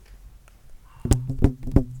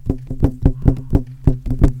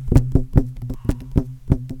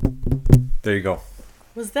There you go.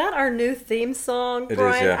 Was that our new theme song, It is,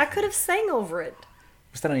 Brian? yeah. I could have sang over it.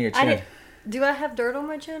 What's that on your I chin? did. Do I have dirt on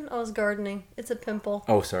my chin? I was gardening. It's a pimple.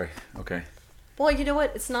 Oh, sorry. Okay. Well, you know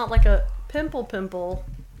what? It's not like a pimple.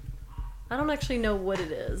 I don't actually know what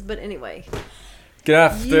it is, but anyway. Get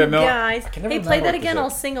off You the milk. guys. Hey, play that again. I'll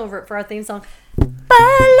sing over it for our theme song.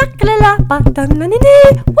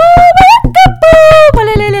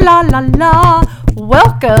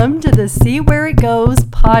 Welcome to the See Where It Goes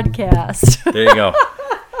podcast. There you go.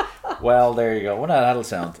 Well, there you go. Well, that'll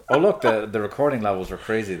sound. Oh, look, the recording levels were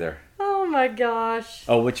crazy there. Oh my gosh.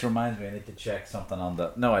 Oh, which reminds me, I need to check something on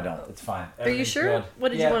the. No, I don't. It's fine. Are you sure? Good.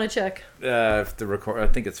 What did you want to check? If the record, I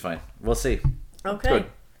think it's fine. We'll see. Okay. Good.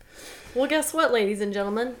 Well, guess what, ladies and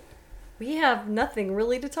gentlemen? We have nothing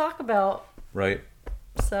really to talk about. Right.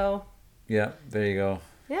 So, Yeah. There you go.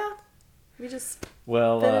 yeah. We just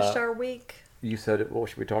Well, finished our week. you said it. What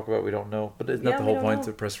should we talk about? We don't know. But isn't Yeah, that the we whole don't point know.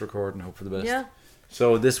 to press record and hope for the best? Yeah.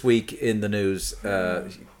 So this week in the news,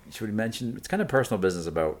 should we mention? It's kind of personal business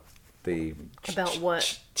about the. About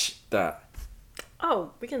what? That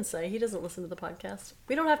Oh, we can say he doesn't listen to the podcast.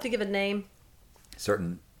 We don't have to give a name.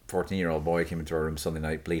 certain 14-year-old boy came into our room Sunday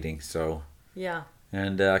night bleeding. So. Yeah.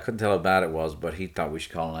 And I couldn't tell how bad it was, but he thought we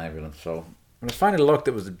should call an ambulance. So when I finally looked,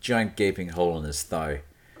 it was a giant gaping hole in his thigh.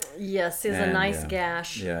 Yes, it's a And, nice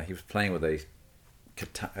gash. Yeah, he was playing with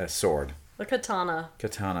a sword, A katana.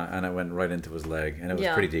 and it went right into his leg, and it was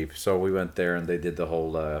Yeah. pretty deep. So we went there, and they did the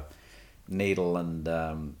whole needle and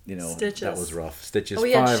Stitches. that was rough. Stitches, Oh,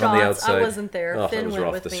 we had 5 on the shots. I outside. wasn't there. Oh, Finn it was went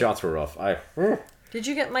rough. with The me. shots were rough. Did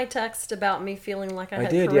you get my text about me feeling like I had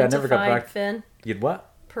did, yeah, I never got parentified back. Finn? You'd what?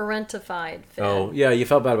 Parentified Finn. Oh, yeah, you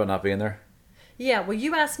felt bad about not being there. Yeah, well,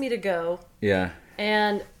 you asked me to go, Yeah,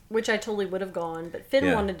 and which I totally would have gone, but Finn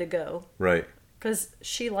Yeah. wanted to go right, because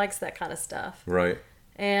she likes that kind of stuff. right.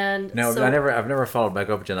 And No, so, I've never followed back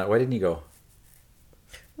up with you on that. Why didn't you go?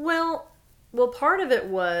 Well, part of it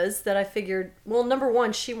was that I figured, well, number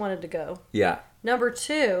one, she wanted to go. Yeah, Number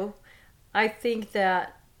two, I think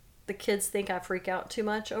that the kids think I freak out too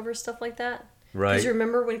much over stuff like that. right. Because you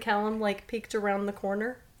remember when Callum peeked around the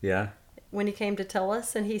corner Yeah. when he came to tell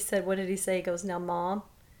us, and he said, "What did he say?" He goes, "Now, Mom,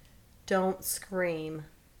 don't scream.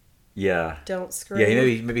 Yeah. Don't scream."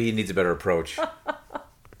 Yeah, maybe he needs a better approach.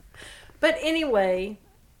 But anyway,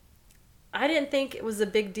 I didn't think it was a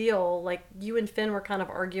big deal. Like, you and Finn were kind of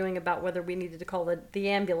arguing about whether we needed to call the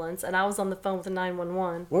ambulance, and I was on the phone with the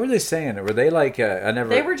 911. What were they saying? Were they like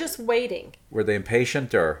They were just waiting. Were they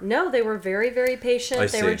impatient or? No, they were very, very patient. I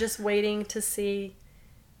They were see. just waiting to see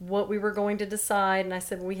what we were going to decide, and I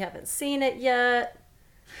said, well, we haven't seen it yet.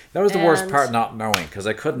 That was the worst And- part, not knowing, because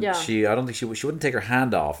I couldn't. Yeah. I don't think she wouldn't take her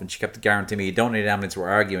hand off, and she kept guaranteeing me, "You don't need an ambulance." We're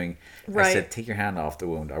arguing. I Right. said, "Take your hand off the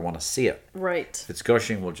wound. I want to see it. Right. If it's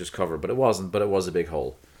gushing, we'll just cover." But it wasn't. But it was a big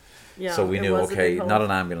hole. Yeah. So we it knew, was a okay, big hole. not an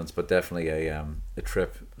ambulance, but definitely a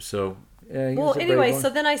trip. So yeah. he Well, was a brave anyway, one. so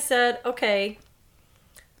then I said, okay,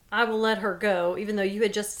 I will let her go, even though you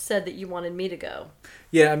had just said that you wanted me to go.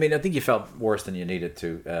 Yeah, I mean, I think you felt worse than you needed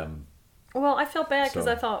to. Well, I felt bad because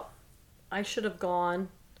So- I thought I should have gone.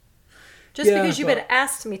 Just Yeah, because you but- had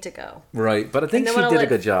asked me to go. Right, but I think then she when I did a let-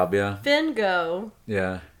 good job. Yeah, Finn go.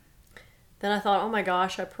 yeah. Then I thought, oh my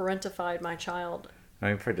gosh, I parentified my child,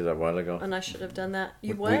 I probably did that a while ago. and I should have done that.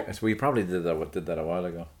 You We- what? So we probably did that a while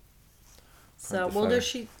ago. So, the well, fire. does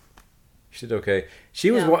she? She did okay. She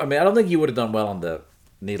was. Yeah. I mean, I don't think you would have done well on the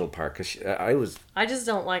needle part because I was I just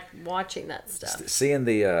don't like watching that stuff. seeing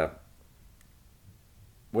the.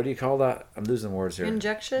 What do you call that? I'm losing words here.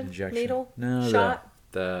 Injection? Needle? No, Shot?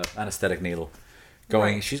 the anesthetic needle.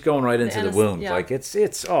 Going. Right. She's going right into the wound. yeah. Like it's.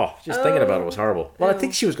 Oh, just thinking about it was horrible. Well, I Oh.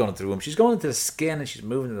 think she was going through the wound. She's going into the skin and she's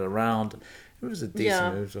moving it around. It was a decent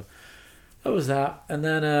Yeah. move. So that was that, and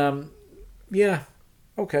then yeah.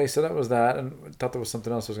 Okay, so that was that, and I thought there was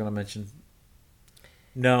something else I was going to mention.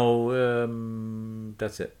 No,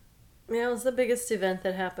 that's it. Yeah, it was the biggest event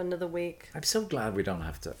that happened of the week. I'm so glad we don't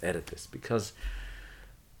have to edit this because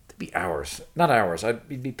it'd be hours. Not hours. I'd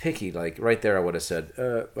be picky. Like right there, I would have said,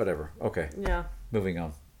 whatever. Okay, Yeah. moving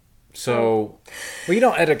on. So, well, you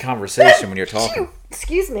don't edit conversation when you're talking.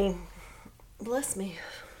 Excuse me. Bless me.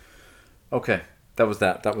 Okay, that was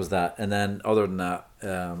that. That was that. And then other than that,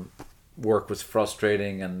 work was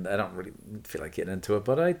frustrating, and I don't really feel like getting into it.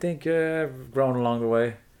 But I think I've grown along the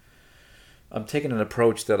way. I'm taking an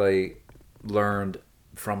approach that I learned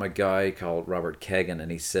from a guy called Robert Kagan,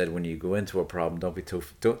 and he said when you go into a problem, don't be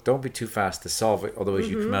too fast to solve it. Otherwise,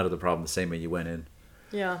 you come out of the problem the same way you went in.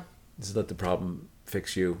 Yeah. Just let the problem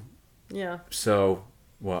fix you. Yeah. So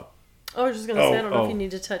what? Oh, I was just going to say, I don't know Oh. if you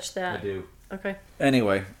need to touch that. I do. Okay.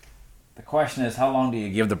 Anyway, The question is, how long do you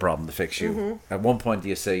give the problem to fix you? At one point, do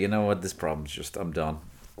you say, you know what, this problem's just, I'm done.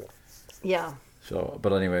 Yeah. So,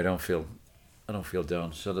 but anyway, I don't feel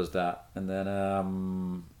done. So there's that. And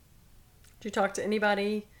then, Did you talk to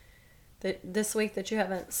anybody this week that you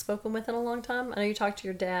haven't spoken with in a long time? I know you talked to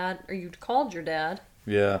your dad, or you called your dad.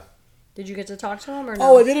 yeah. Did you get to talk to him or no?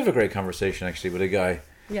 Oh, I did have a great conversation actually with a guy.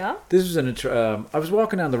 Yeah? This was I was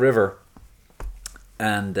walking down the river,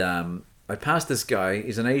 and I passed this guy.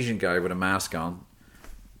 He's an Asian guy with a mask on,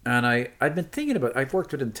 and I'd been thinking about. I've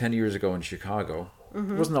worked with him 10 years ago in Chicago.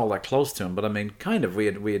 Wasn't all that close to him, but I mean, kind of. We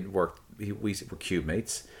had worked. We were cube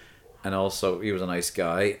mates, and also he was a nice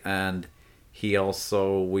guy, and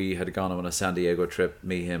we had gone on a San Diego trip,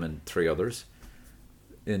 me, him, and 3 others,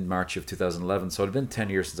 in March of 2011. So it had been 10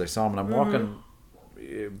 years since I saw him, and I'm walking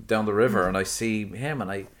down the river, and I see him, and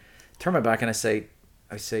I turn my back, and I say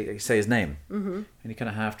his name, and he kind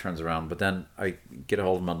of half turns around, but then I get a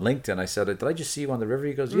hold of him on LinkedIn. I said, did I just see you on the river?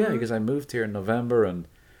 He goes, yeah, because I moved here in November, and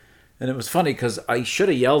it was funny because I should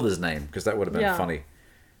have yelled his name because that would have been funny,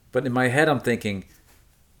 but in my head I'm thinking,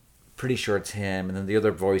 pretty sure it's him, and then the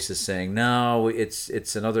other voice is saying, no,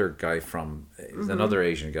 it's another guy from another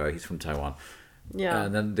Asian guy. He's from Taiwan. Yeah.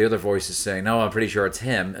 And then the other voice is saying, no, I'm pretty sure it's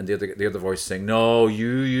him. And the other voice is saying, no,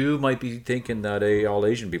 you might be thinking that all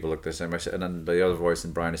Asian people look the same. And then the other voice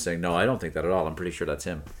and Brian is saying, no, I don't think that at all. I'm pretty sure that's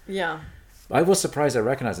him. Yeah. I was surprised I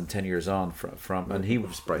recognized him 10 years on from and he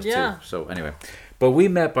was surprised too. So anyway, but we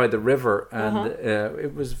met by the river, and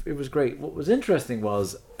it was great. What was interesting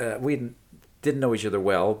was we didn't know each other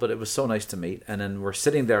well, but it was so nice to meet. And then we're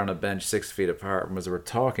sitting there on a bench 6 feet apart, and as we're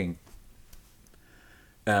talking,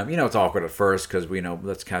 it's awkward at first because we know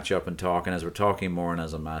let's catch up and talk. And as we're talking more, and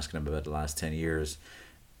as I'm asking him about the last 10 years,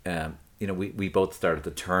 we both started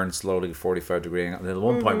to turn slowly 45 degree angle. And at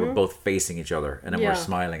one point, we're both facing each other, and then we're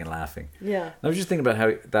smiling and laughing. Yeah. And I was just thinking about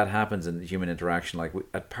how that happens in human interaction. Like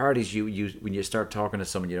at parties, you when you start talking to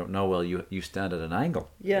someone you don't know well, you stand at an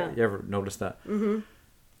angle. Yeah. You ever notice that? Mm-hmm.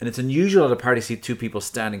 And it's unusual at a party to see 2 people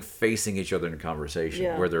standing facing each other in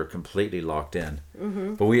conversation where they're completely locked in.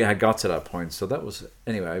 Mm-hmm. But we had got to that point, so that was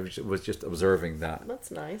anyway. I was just observing that. That's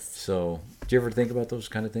nice. So, do you ever think about those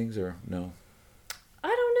kind of things, or no? I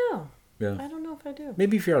don't know. Yeah, I don't know if I do.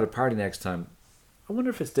 Maybe if you're at a party next time, I wonder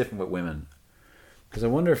if it's different with women, because I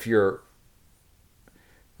wonder if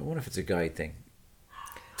it's a guy thing.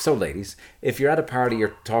 So, ladies, if you're at a party,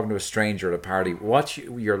 you're talking to a stranger at a party. Watch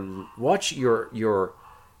your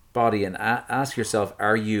body and ask yourself,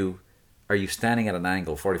 are you standing at an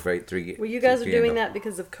angle 45 degree? Well, you guys are doing that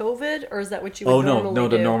because of COVID, or is that what you would normally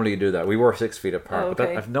do? Normally you do that. We were 6 feet apart. Oh, okay.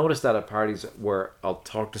 But I've noticed that at parties where I'll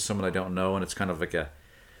talk to someone I don't know, and it's kind of like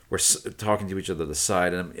we're talking to each other to the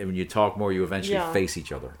side, and when you talk more, you eventually face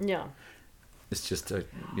each other. Yeah. It's just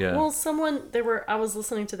Well, I was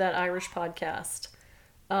listening to that Irish podcast,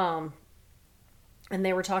 and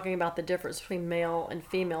they were talking about the difference between male and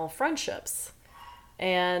female friendships.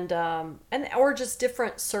 And or just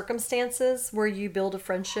different circumstances where you build a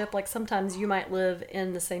friendship. Like sometimes you might live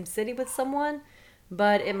in the same city with someone,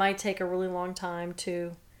 but it might take a really long time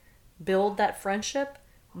to build that friendship.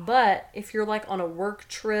 But if you're like on a work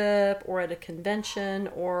trip or at a convention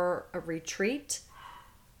or a retreat,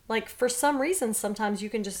 like for some reason, sometimes you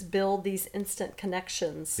can just build these instant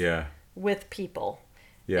connections with people.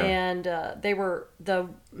 Yeah. And the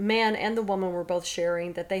man and the woman were both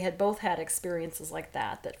sharing that they had both had experiences like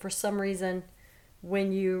that. That for some reason,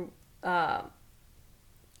 when you kind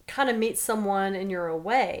of meet someone and you're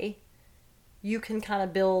away, you can kind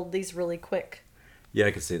of build these really quick. Yeah,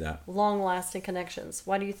 I can see that. Long-lasting connections.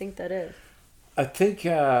 Why do you think that is? I think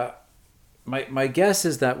my guess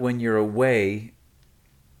is that when you're away,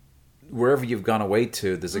 wherever you've gone away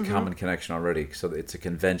to, there's a common connection already. So it's a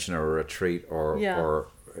convention or a retreat or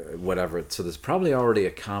whatever. So there's probably already a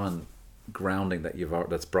common grounding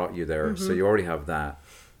that's brought you there. So you already have that.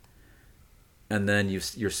 And then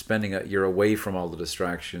you're away from all the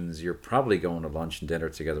distractions. You're probably going to lunch and dinner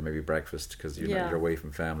together, maybe breakfast, because you're away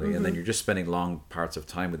from family. And then you're just spending long parts of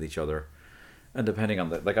time with each other. And depending on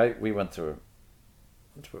we went to a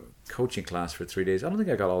coaching class for 3 days. I don't think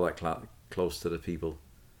I got all that close to the people.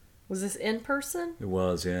 Was this in person? It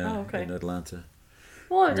was, yeah. Oh, okay. In Atlanta.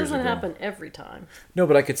 Well, it doesn't happen every time. No,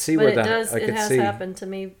 but I could see where it does. It has happened to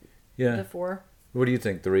me before. What do you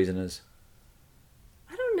think the reason is?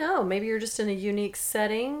 I don't know. Maybe you're just in a unique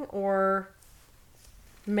setting, or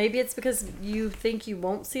maybe it's because you think you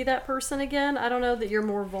won't see that person again. I don't know, that you're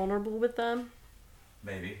more vulnerable with them.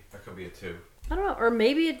 Maybe. That could be it too. I don't know. Or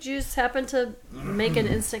maybe it just happened to make an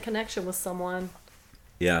instant connection with someone.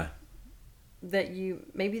 Yeah.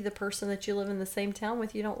 Maybe the person that you live in the same town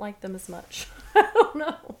with, you don't like them as much. I don't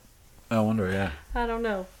know. I wonder, yeah. I don't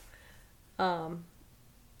know.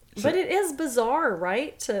 But it is bizarre,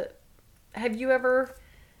 right? Have you ever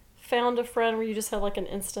found a friend where you just had like an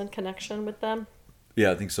instant connection with them?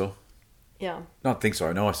 Yeah, I think so. Yeah. Not think so.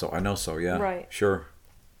 I know so. I know so. Yeah. Right. Sure.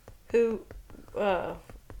 Who?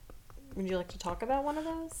 Would you like to talk about one of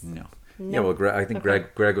those? No. No? Yeah. Well, I think Okay.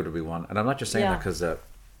 Greg would be one, and I'm not just saying Yeah. that because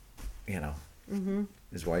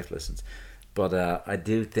his wife listens, but I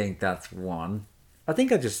do think that's one. I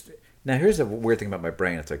think I just now here's a weird thing about my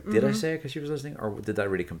brain. It's like, did I say it because she was listening, or did that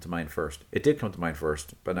really come to mind first? It did come to mind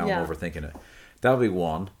first, but now Yeah. I'm overthinking it. That'll be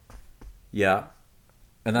one. Yeah.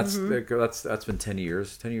 And that's been 10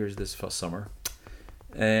 years. 10 years this summer.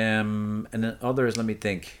 And then others, let me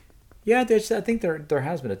think. Yeah, I think there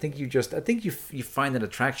has been. I think you find an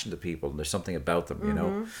attraction to people, and there's something about them, you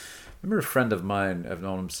know. I remember a friend of mine, I've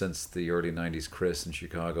known him since the early 90s, Chris in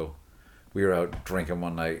Chicago. We were out drinking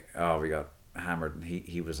one night. Oh, we got hammered, and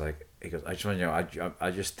he was like, he goes, I just want you to know,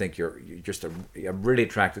 I just think I'm really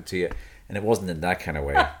attracted to you, and it wasn't in that kind of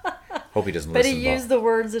way. Hope he doesn't But listen. he used the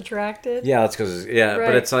words attracted. Yeah, that's because Right.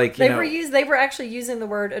 but it's like they were actually using the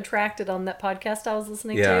word attracted on that podcast I was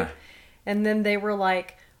listening Yeah. to, and then they were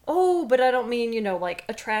like, "Oh, but I don't mean like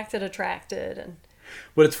attracted," and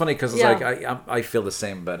But it's funny because it's Yeah. like I feel the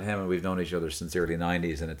same about him, and we've known each other since the early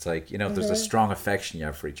 '90s, and it's like there's a strong affection you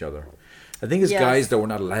have for each other. I think as Yes. guys, though, we're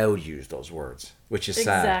not allowed to use those words, which is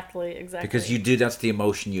sad. exactly. Because you do, that's the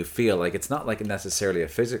emotion you feel. Like it's not like necessarily a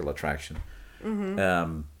physical attraction.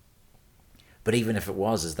 But even if it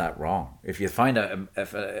was, is that wrong? If you find out,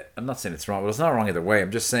 I'm not saying it's wrong. Well, it's not wrong either way.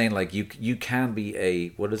 I'm just saying like you can be a,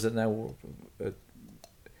 what is it now?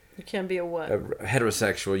 You can be a what? A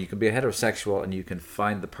heterosexual. You can be a heterosexual, and you can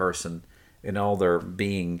find the person in all their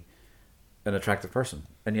being an attractive person,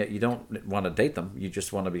 and yet you don't want to date them. You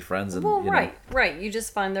just want to be friends. And Well, you know. right. You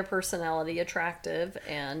just find their personality attractive,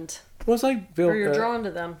 and Well, it's like Bill, or you're drawn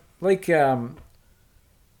to them. like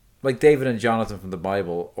David and Jonathan from the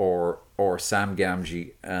Bible, or Sam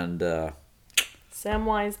Gamgee and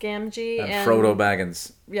Samwise Gamgee and Frodo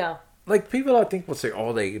Baggins. Yeah. Like people, I think, would say,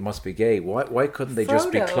 "Oh, they must be gay." Why couldn't they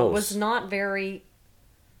just be Frodo close? was not very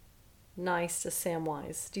nice to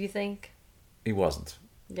Samwise. Do you think? He wasn't.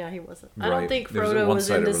 Yeah, he wasn't. I Right. don't think There was a Frodo was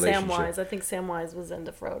one-sided into relationship. Samwise. I think Samwise was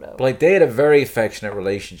into Frodo. But like they had a very affectionate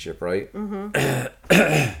relationship, right?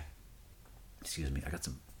 Mm-hmm. Excuse me, I got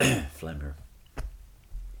some phlegm here.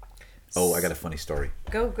 Oh, I got a funny story.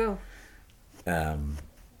 Go.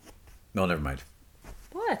 No, never mind.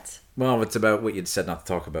 What? Well, it's about what you'd said not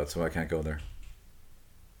to talk about, so I can't go there.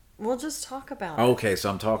 We'll just talk about it. Okay, so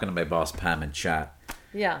I'm talking to my boss Pam in chat,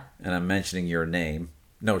 Yeah. and I'm mentioning your name.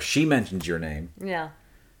 No, she mentions your name, Yeah.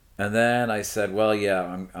 and then I said, "Well,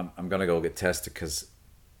 yeah, I'm gonna go get tested because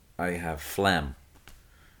I have phlegm."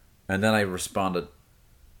 And then I responded,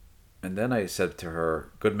 and then I said to her,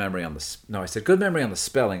 "Good memory on the no." I said, "Good memory on the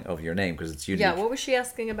spelling of your name because it's unique." Yeah. What was she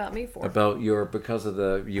asking about me for? About because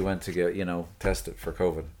of you went to get tested for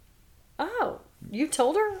COVID. Oh, you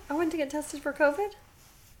told her I went to get tested for COVID?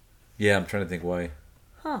 Yeah, I'm trying to think why.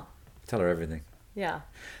 Huh. Tell her everything. Yeah.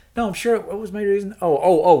 No, I'm sure. What was my reason?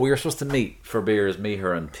 Oh, we were supposed to meet for beers, me,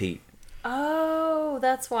 her, and Pete. Oh,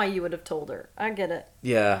 that's why you would have told her. I get it.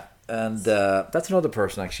 Yeah, and that's another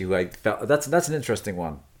person actually who I felt that's an interesting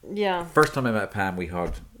one. Yeah. First time I met Pam, we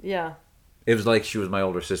hugged. Yeah. It was like she was my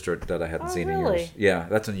older sister that I hadn't seen in really? years. Yeah,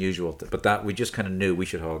 that's unusual, but that we just kind of knew we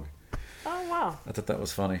should hug. Oh, wow. I thought that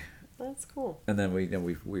was funny. That's cool. And then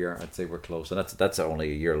we are, I'd say we're close, and that's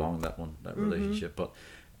only a year long, that relationship. But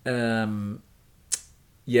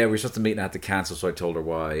yeah, we were supposed to meet and I had to cancel, so I told her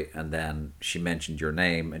why, and then she mentioned your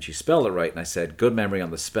name and she spelled it right, and I said good memory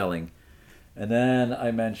on the spelling, and then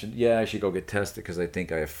I mentioned I should go get tested because I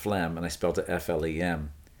think I have phlegm, and I spelled it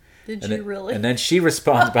FLEM. Did And you then, really? And then she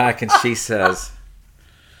responds back and she says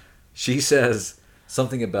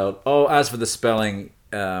something about, as for the spelling,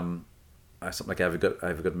 something like I have a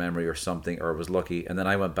good memory or something, or I was lucky. And then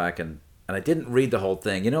I went back and I didn't read the whole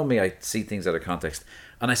thing. You know me, I see things out of context.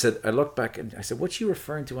 And I looked back and I said, what's she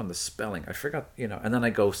referring to on the spelling? I forgot, And then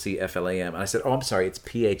I go see FLAM and I said, oh, I'm sorry, it's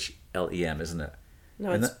PHLEM, isn't it?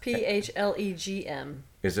 No, it's PHLEGM.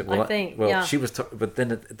 Is it? I think. Well, yeah. she was, but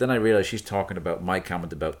then I realized she's talking about my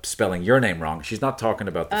comment about spelling your name wrong. She's not talking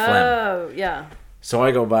about the phlegm. Oh, yeah. So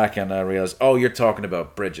I go back and I realize, you're talking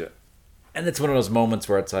about Bridget, and it's one of those moments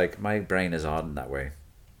where it's like my brain is odd in that way,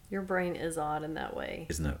 Your brain is odd in that way.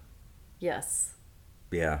 isn't it? Yes.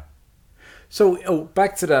 Yeah. So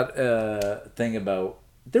back to that thing about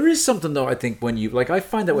there is something though. I think when you I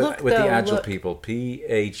find that with the agile people,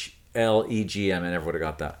 PHLEGM, and everyone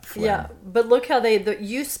got that. Phlegm. Yeah, but look how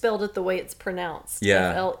you spelled it the way it's pronounced.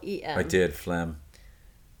 Yeah. FLEM. I did phlegm.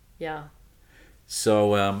 Yeah.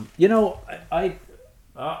 So, you know,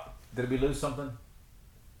 did we lose something?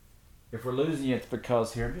 If we're losing you, it's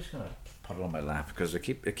because here I'm just gonna put it on my lap because the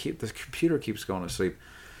computer keeps going to sleep.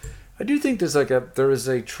 I do think there is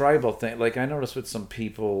a tribal thing. Like I noticed with some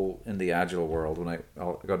people in the agile world when I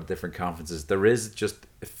go to different conferences, there is just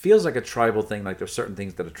it feels like a tribal thing. Like there's certain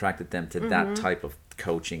things that attracted them to that type of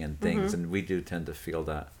coaching and things, and we do tend to feel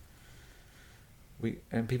that.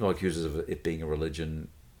 And people accuse us of it being a religion,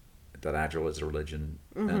 that agile is a religion,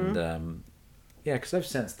 and yeah, because I've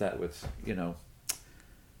sensed that with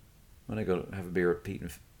when I go have a beer with Pete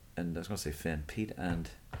and I was going to say Pete and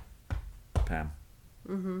Pam.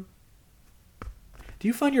 Mm-hmm. Do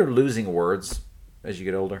you find you're losing words as you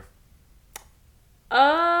get older?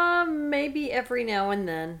 Maybe every now and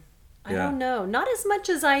then. I don't know. Not as much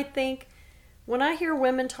as I think. When I hear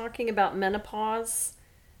women talking about menopause,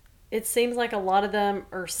 it seems like a lot of them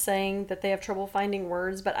are saying that they have trouble finding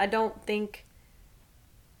words, but I don't think.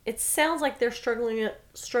 It sounds like they're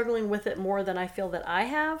struggling with it more than I feel that I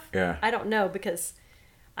have. Yeah. I don't know because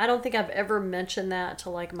I don't think I've ever mentioned that to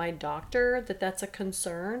like my doctor that that's a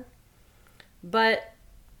concern. But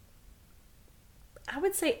I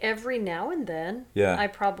would say every now and then, I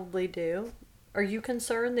probably do. Are you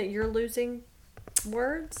concerned that you're losing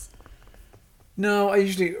words? No, I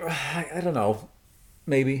don't know.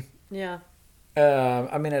 Maybe. Yeah.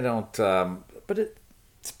 I mean, I don't, but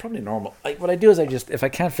it's probably normal. What I do is if I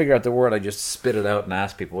can't figure out the word, I just spit it out and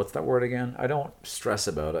ask people, what's that word again? I don't stress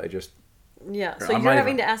about it. I just... Yeah, so you're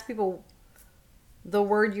having to ask people the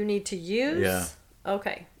word you need to use? Yeah.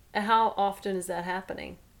 Okay. And how often is that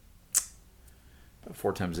happening?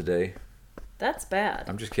 4 times a day. That's bad.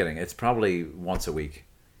 I'm just kidding. It's probably once a week.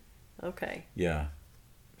 Okay. Yeah.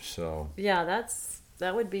 So. Yeah,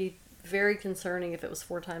 that would be very concerning if it was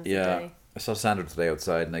 4 times a day. I saw Sandra today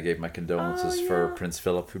outside and I gave my condolences for Prince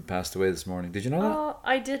Philip who passed away this morning. Did you know that? Oh,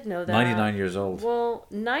 I did know that. 99 years old. Well,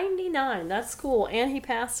 99. That's cool. And he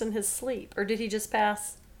passed in his sleep. Or did he just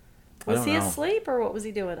pass? Was he asleep or what was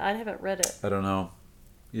he doing? I haven't read it. I don't know.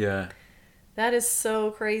 Yeah. That is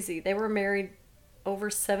so crazy. They were married over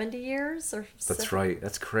 70 years? That's right.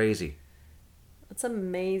 That's crazy. That's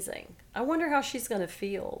amazing. I wonder how she's going to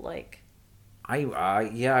feel. Like... I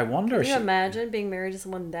wonder. Can you imagine being married to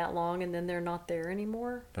someone that long and then they're not there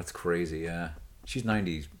anymore? That's crazy, yeah. She's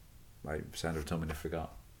 90. Sandra told me I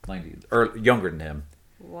forgot. 90. Or younger than him.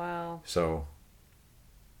 Wow. So,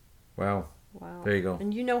 wow. There you go.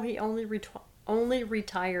 And you know he only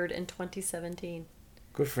retired in 2017.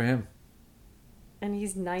 Good for him. And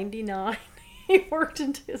he's 99. He worked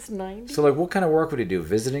into his 90s. So, like, what kind of work would he do?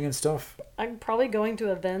 Visiting and stuff? I'm probably going to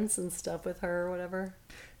events and stuff with her or whatever.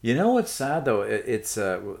 You know what's sad though? It's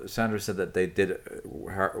Sandra said that they did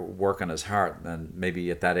work on his heart, and maybe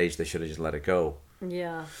at that age they should have just let it go.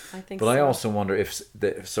 Yeah, I think. But I also wonder if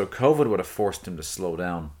COVID would have forced him to slow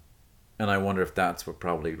down, and I wonder if that's what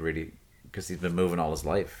probably really because he's been moving all his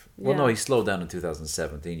life. Well, no, he slowed down in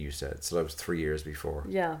 2017. You said so. That was 3 years before.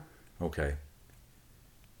 Yeah. Okay.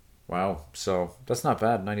 Wow. So that's not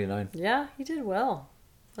bad. 99. Yeah, he did well.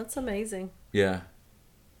 That's amazing. Yeah.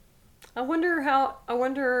 I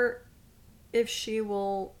wonder if she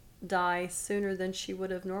will die sooner than she would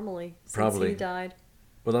have normally since Probably. he died.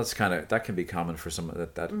 Well, that can be common for someone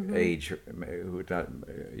at that age.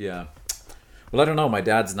 Yeah. Well, I don't know. My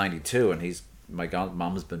dad's 92, and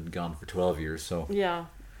mom's been gone for 12 years. So yeah.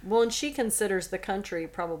 Well, and she considers the country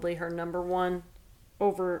probably her number one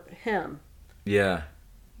over him. Yeah.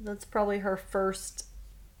 That's probably her first.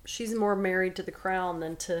 She's more married to the crown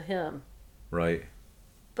than to him. Right.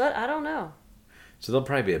 But I don't know. So there'll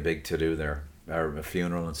probably be a big to-do there, or a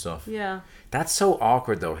funeral and stuff. Yeah. That's so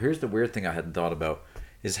awkward, though. Here's the weird thing I hadn't thought about.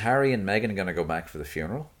 Is Harry and Meghan going to go back for the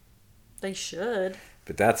funeral? They should.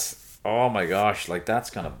 But that's, oh my gosh, like that's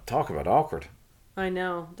going to, talk about awkward. I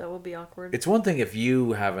know. That will be awkward. It's one thing if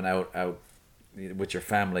you have an out with your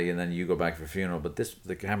family and then you go back for a funeral, but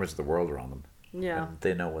the cameras of the world are on them. Yeah. And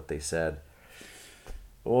they know what they said.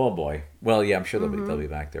 Oh boy. Well, yeah, I'm sure they'll be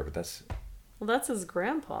back there, but that's... Well, that's his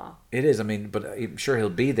grandpa. It is. I mean, but I'm sure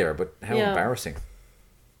he'll be there. But how embarrassing!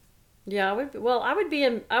 Yeah, I would. Well, I would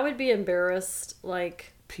be embarrassed.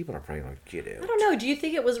 Like people are probably like, get out. I don't know. Do you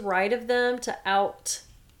think it was right of them to out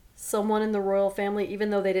someone in the royal family,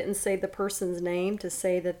 even though they didn't say the person's name, to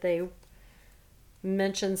say that they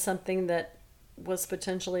mentioned something that was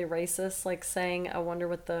potentially racist, like saying, "I wonder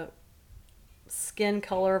what the skin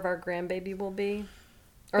color of our grandbaby will be."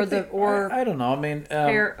 Or I don't know. I mean,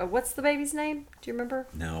 hair. What's the baby's name? Do you remember?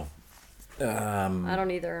 No. I don't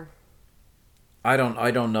either. I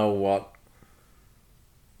don't know what.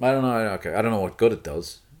 I don't know. Okay, I don't know what good it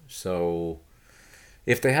does. So,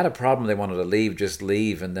 if they had a problem, they wanted to leave, just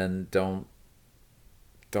leave, and then don't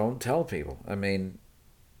tell people. I mean,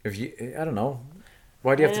 if you, I don't know,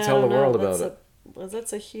 why do you have to I tell the don't know. world about it? Well,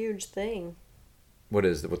 that's a huge thing. What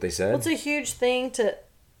is it? What they said? Well, it's a huge thing to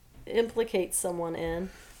implicate someone in.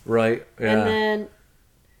 Right. Yeah. And then,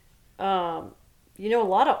 a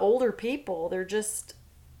lot of older people, they're just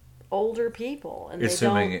older people, and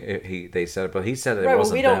Assuming they said it, but he said it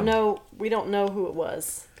wasn't we don't them. know. We don't know who it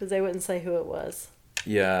was because they wouldn't say who it was.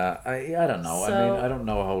 Yeah, I don't know. So, I mean, I don't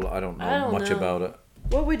know much about it.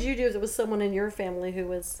 What would you do if it was someone in your family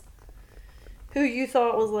who you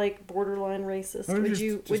thought was like borderline racist?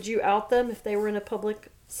 Would you out them if they were in a public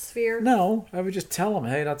sphere? No, I would just tell them,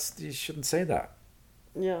 hey, you shouldn't say that.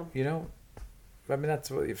 Yeah. I mean, that's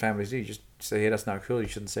what your families do. You just say, hey, that's not cool. You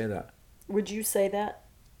shouldn't say that. Would you say that?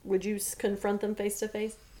 Would you confront them face to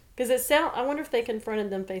face? Because I wonder if they confronted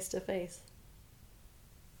them face to face.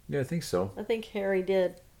 Yeah, I think so. I think Harry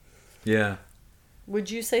did. Yeah. Would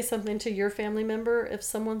you say something to your family member if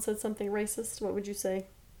someone said something racist? What would you say?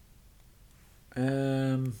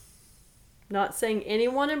 Not saying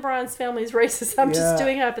anyone in Brian's family is racist. I'm just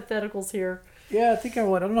doing hypotheticals here. Yeah, I think I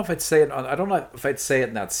would. I don't know if I'd say it. I don't know if I'd say it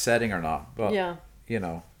in that setting or not. But yeah.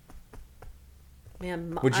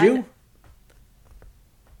 Man, would you?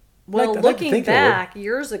 Well, looking back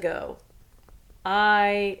years ago,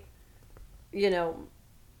 I,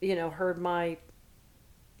 heard my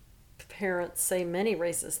parents say many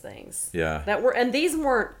racist things. Yeah.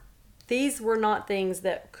 These were not things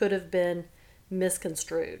that could have been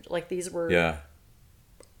misconstrued. Like these were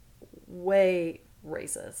way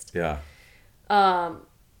racist. Yeah. And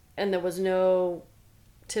there was no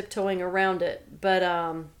tiptoeing around it. But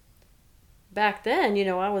back then,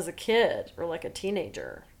 I was a kid or like a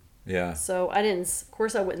teenager. Yeah. So I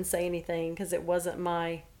wouldn't say anything because it wasn't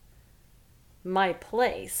my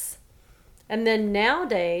place. And then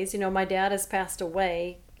nowadays, my dad has passed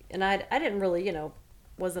away, and I didn't really,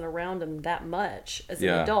 wasn't around him that much as an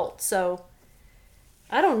adult. So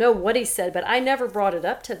I don't know what he said, but I never brought it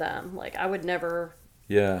up to them. Like I would never.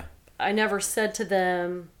 Yeah. I never said to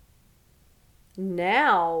them.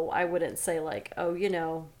 Now I wouldn't say like, oh,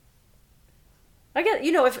 I get,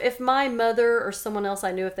 if my mother or someone else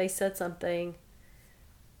I knew, if they said something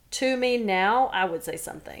to me now, I would say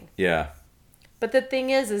something. Yeah. But the thing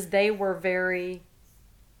is they would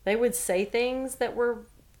say things that were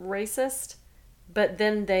racist, but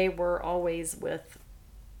then they were always with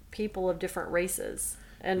people of different races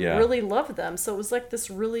and really loved them. So it was like this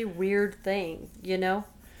really weird thing, Yeah,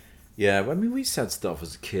 I mean, we said stuff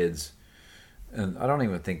as kids, and I don't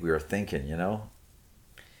even think we were thinking,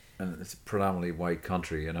 And it's a predominantly white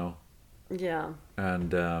country, Yeah.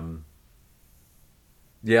 And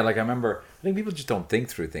like I remember, I think people just don't think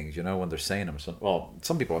through things, when they're saying them.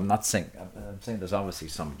 Some people. I'm saying there's obviously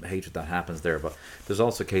some hatred that happens there, but there's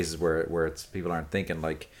also cases where it's people aren't thinking.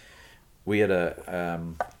 Like we had a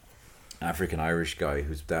African Irish guy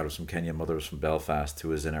whose dad was from Kenya, mother was from Belfast, who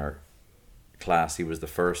was in our class. He was the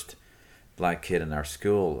first black kid in our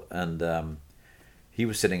school, and he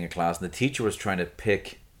was sitting in class, and the teacher was trying to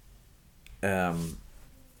pick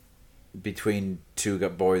between two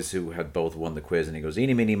boys who had both won the quiz, and he goes,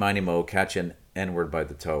 "Eeny, meeny, miny, mo, catch an N-word by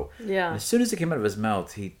the toe." Yeah. And as soon as it came out of his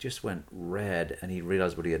mouth, he just went red, and he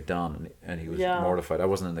realized what he had done, and he was mortified. I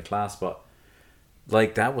wasn't in the class, but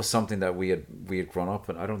like that was something that we had grown up,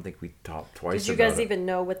 and I don't think we talked twice. Did you guys even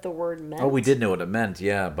know what the word meant? Oh, we did know what it meant,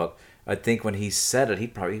 yeah. But I think when he said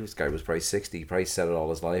it, this guy was probably 60. He probably said it all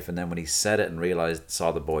his life, and then when he said it and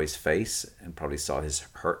saw the boy's face, and probably saw his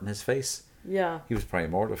hurt in his face. Yeah. He was probably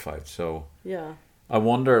mortified. So yeah. I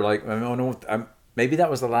wonder, like, maybe that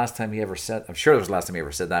was the last time he ever said. I'm sure it was the last time he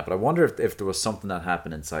ever said that. But I wonder if there was something that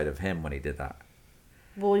happened inside of him when he did that.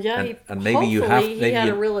 Well, yeah. And maybe he had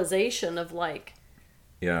a realization of like.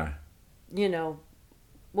 Yeah.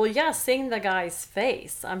 Seeing the guy's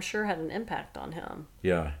face, I'm sure had an impact on him.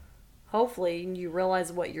 Yeah. Hopefully, you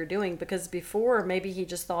realize what you're doing, because before maybe he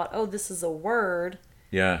just thought, "Oh, this is a word."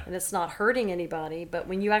 Yeah. And it's not hurting anybody, but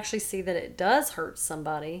when you actually see that it does hurt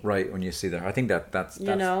somebody. Right, when you see that, I think that's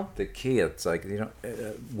the key. It's like,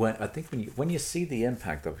 when you see the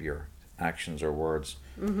impact of your actions or words,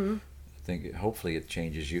 I think hopefully it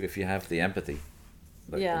changes you if you have the empathy.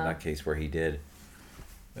 Like in that case where he did.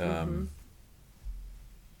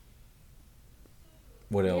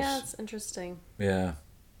 What else? Yeah, it's interesting. Yeah.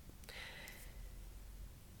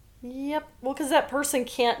 Yep. Well, because that person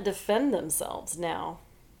can't defend themselves now.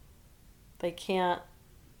 They can't.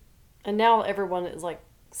 And now everyone is like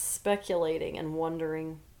speculating and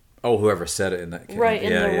wondering. Oh, whoever said it in that case. Right,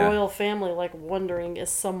 in the royal family, like wondering,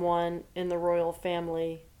 is someone in the royal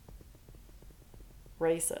family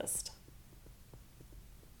racist.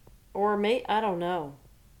 Or I don't know.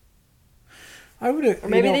 I would. Or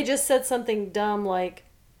maybe they just said something dumb like,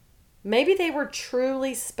 maybe they were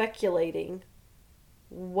truly speculating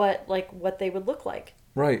what they would look like.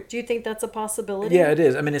 Right. Do you think that's a possibility? Yeah, it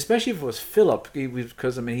is. I mean, especially if it was Philip,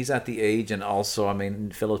 because I mean he's at the age, and also I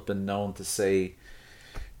mean Philip's been known to say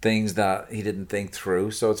things that he didn't think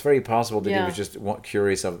through. So it's very possible that he was just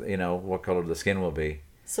curious of what color the skin will be.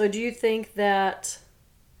 So do you think that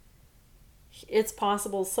it's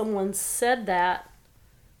possible someone said that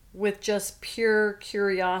with just pure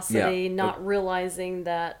curiosity, not realizing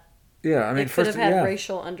that I mean, it could have had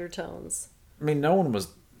racial undertones? I mean, no one.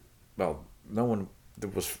 There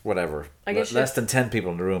was whatever. I guess less than 10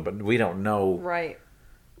 people in the room, but we don't know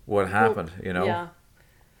what happened. Yeah.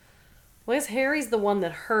 Well, I guess Harry's the one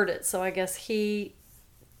that heard it, so I guess he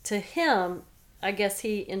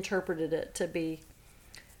interpreted it to be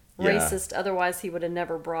racist. Otherwise, he would have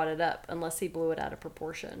never brought it up unless he blew it out of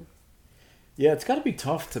proportion. Yeah, it's got to be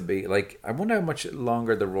tough to be like. I wonder how much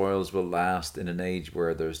longer the Royals will last in an age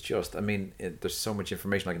where there's just. I mean, there's so much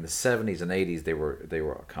information. Like in the 70s and 80s, they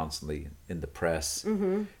were constantly in the press.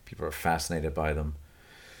 Mm-hmm. People are fascinated by them.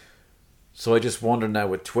 So I just wonder now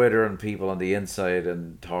with Twitter and people on the inside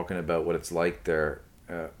and talking about what it's like there,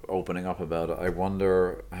 opening up about it. I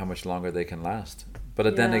wonder how much longer they can last.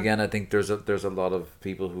 But then again, I think there's a lot of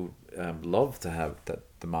people who love to have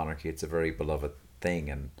the monarchy. It's a very beloved thing,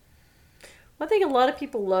 and I think a lot of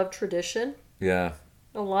people love tradition. Yeah.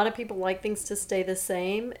 A lot of people like things to stay the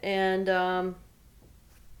same, and there's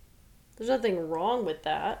nothing wrong with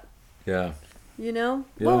that. Yeah. Yeah.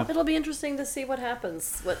 Well, it'll be interesting to see what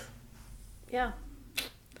happens. Yeah.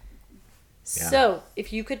 So,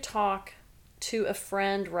 if you could talk to a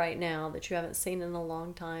friend right now that you haven't seen in a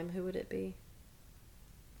long time, who would it be?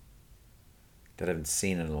 That I haven't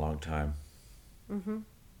seen in a long time. Mm-hmm.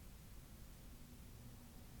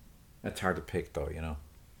 It's hard to pick, though.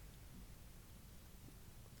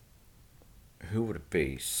 Who would it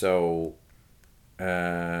be? So,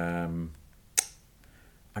 I'm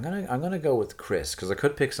gonna go with Chris, because I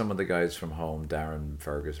could pick some of the guys from home, Darren,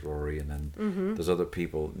 Fergus, Rory, and then there's other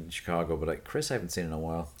people in Chicago. But Chris, I haven't seen in a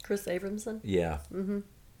while. Chris Abramson. Yeah. Mm-hmm.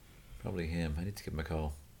 Probably him. I need to give him a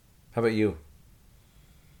call. How about you?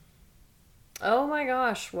 Oh my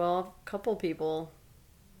gosh! Well, a couple people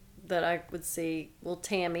that I would see. Well,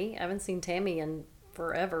 Tammy. I haven't seen Tammy in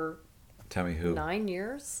forever. Tammy who? 9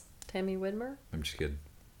 years. Tammy Widmer. I'm just kidding.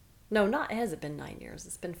 No, it hasn't been 9 years.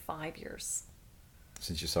 It's been 5 years.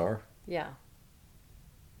 Since you saw her? Yeah.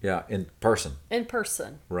 Yeah, in person. In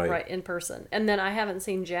person. Right, in person. And then I haven't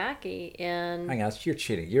seen Jackie in... Hang on, you're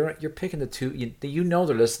cheating. You're picking the two... You know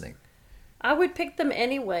they're listening. I would pick them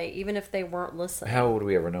anyway, even if they weren't listening. How would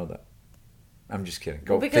we ever know that? I'm just kidding.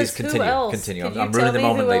 Go, because please continue. Who else? Continue. Could I'm you ruining the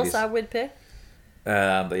moment, who ladies. else I would pick?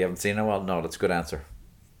 That you haven't seen in a while? No, that's a good answer.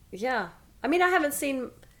 Yeah. I mean, I haven't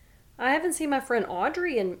seen my friend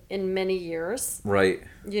Audrey in many years. Right.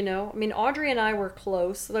 I mean, Audrey and I were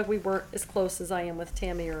close. Like, we weren't as close as I am with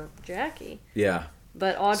Tammy or Jackie. Yeah.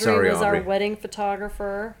 But Audrey was Audrey. our wedding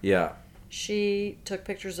photographer. Yeah. She took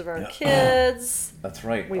pictures of our kids. That's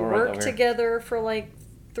right. We worked together for like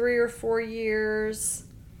 3 or 4 years.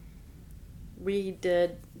 We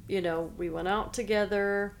did, we went out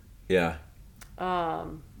together. Yeah. I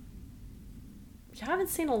haven't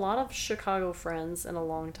seen a lot of Chicago friends in a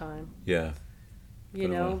long time. Yeah.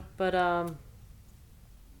 But I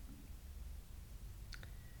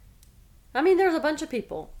mean, there's a bunch of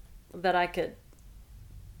people that I could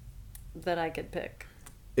pick.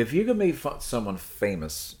 If you could meet someone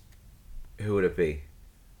famous, who would it be?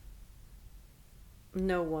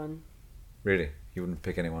 No one. Really? You wouldn't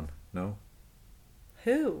pick anyone? No?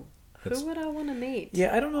 Who? Who would I want to meet?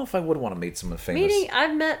 Yeah, I don't know if I would want to meet someone famous. I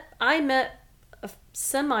met a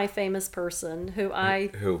semi-famous person who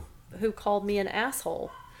called me an asshole.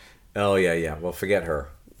 Oh yeah. Well, forget her.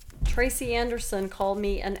 Tracy Anderson called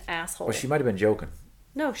me an asshole. Well, she might have been joking.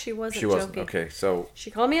 No, she wasn't. She wasn't. Joking. Okay, so she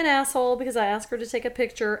called me an asshole because I asked her to take a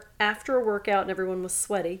picture after a workout and everyone was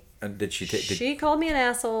sweaty. And did she take? She called me an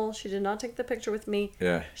asshole. She did not take the picture with me.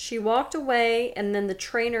 Yeah. She walked away, and then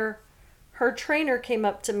her trainer came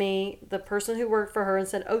up to me, the person who worked for her, and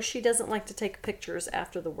said, "Oh, she doesn't like to take pictures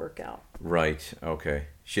after the workout." Right. Okay.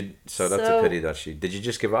 So that's a pity that she. Did you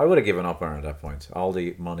just give? I would have given up on her at that point. All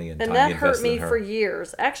the money and time that you hurt invested me in her. for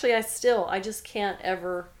years. Actually, I just can't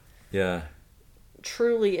ever. Yeah.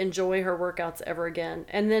 Truly enjoy her workouts ever again.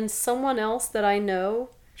 And then someone else that I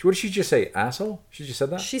know. What did she just say? Asshole? She just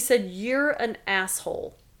said that? She said, "You're an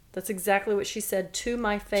asshole." That's exactly what she said to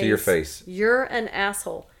my face. To your face. "You're an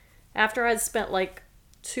asshole." After I'd spent like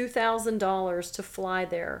 $2,000 to fly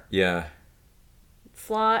there. Yeah.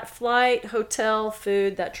 Flight, hotel,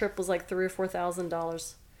 food. That trip was like $3,000 or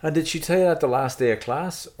 $4,000. And did she tell you that the last day of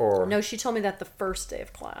class, or No, she told me that the first day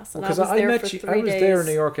of class, and because I was there met for you, 3 I was days. there in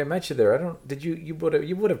New York. I met you there. I don't. Did you? You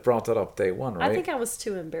would have brought that up day one, right? I think I was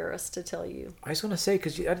too embarrassed to tell you. I was going to say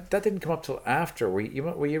because that didn't come up till after. Were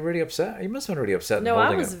you really upset? You must have been really upset. No, I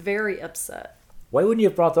holding was it. very upset. Why wouldn't you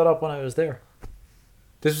have brought that up when I was there?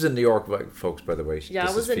 This was in New York, folks. By the way, Yeah,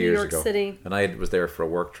 this I was a in few New years York ago. City. And I was there for a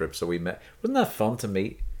work trip, so we met. Wasn't that fun to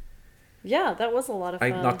meet? Yeah, that was a lot of I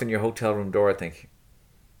fun. knocked on your hotel room door, I think.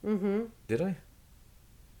 Mm-hmm. Did I?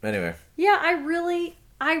 Anyway. Yeah, I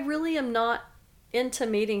really am not into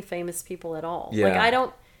meeting famous people at all. Yeah.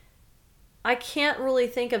 Like, I can't really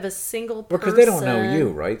think of a single person. Because they don't know you,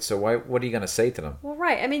 right? So what are you going to say to them? Well,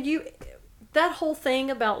 right. I mean, that whole thing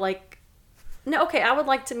about like, no, okay, I would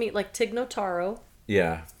like to meet like Tig Notaro.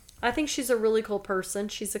 Yeah. I think she's a really cool person.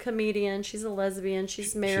 She's a comedian. She's a lesbian.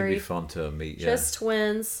 She's married. She'd be fun to meet, She yeah. has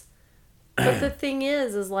twins. But the thing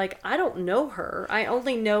is like, I don't know her. I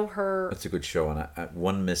only know her. That's a good show on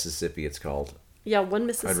One Mississippi, it's called. Yeah, One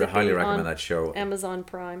Mississippi. I'd highly recommend on that show. Amazon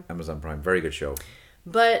Prime. Amazon Prime. Very good show.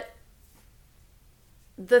 But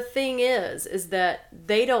the thing is that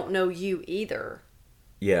they don't know you either.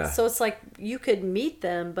 Yeah. So it's like you could meet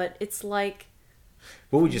them, but it's like,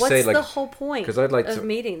 What would you what's say? Like, the whole point 'cause I'd like of to-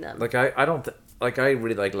 meeting them? like I don't like I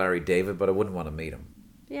really like Larry David, but I wouldn't want to meet him.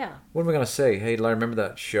 Yeah. What am I gonna say? Hey, Larry, remember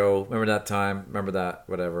that show? Remember that time? Remember that?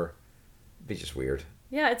 Whatever. It'd be just weird.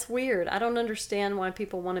 Yeah, it's weird. I don't understand why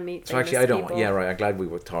people want to meet So famous actually, I don't. people. Yeah, right. I'm glad we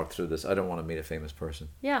would talk through this. I don't want to meet a famous person.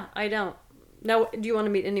 Yeah, I don't. Now, do you want to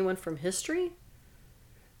meet anyone from history?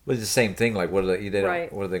 Well, it's the same thing. Like, what are they?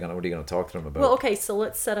 Right. What are they gonna? What are you gonna talk to them about? Well, okay, so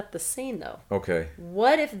let's set up the scene though. Okay.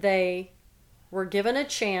 What if they were given a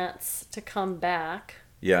chance to come back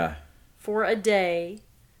Yeah. for a day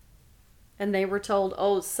and they were told,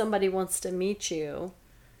 oh, somebody wants to meet you,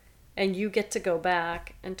 and you get to go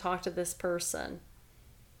back and talk to this person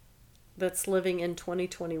that's living in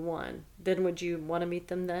 2021, then would you want to meet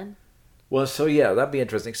them then? Well, so yeah, that'd be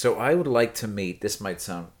interesting. So I would like to meet. This might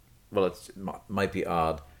sound well. It might be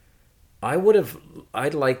odd.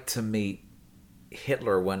 I'd like to meet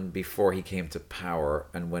Hitler before he came to power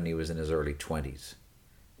and when he was in his early 20s,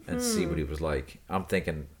 and see what he was like. I'm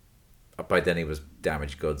thinking by then he was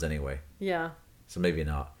damaged goods anyway. Yeah. So maybe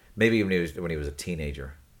not. Maybe when he was a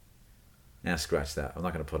teenager. Nah, scratch that. I'm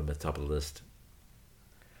not going to put him at the top of the list.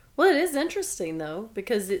 Well, it is interesting though,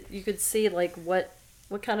 because you could see like what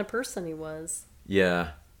kind of person he was. Yeah.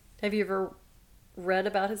 Have you ever read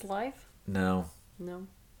about his life? No.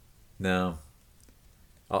 No.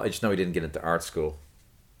 I just know he didn't get into art school.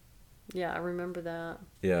 Yeah, I remember that.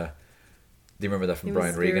 Yeah. Do you remember that from He Brian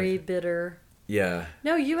was Regan? very bitter. Yeah.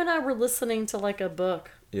 No, you and I were listening to like a book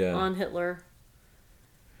Yeah. on Hitler.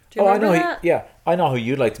 Do you Oh, I remember know. that? Yeah, I know who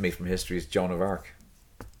you'd like to meet from history is Joan of Arc.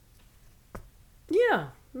 Yeah,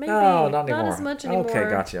 maybe. No, not anymore. as much anymore. Okay,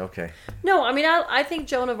 gotcha. Okay. No, I mean, I think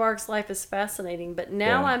Joan of Arc's life is fascinating, but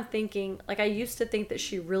now Yeah. I'm thinking, like, I used to think that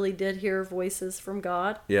she really did hear voices from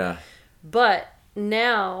God, Yeah. but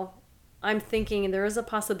now I'm thinking there is a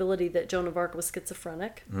possibility that Joan of Arc was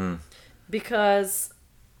schizophrenic, because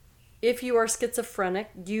if you are schizophrenic,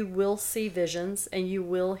 you will see visions and you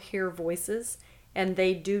will hear voices, and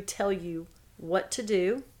they do tell you what to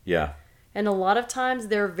do. Yeah. And a lot of times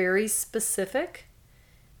they're very specific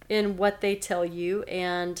in what they tell you.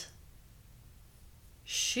 And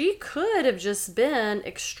she could have just been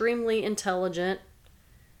extremely intelligent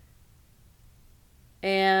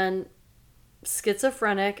and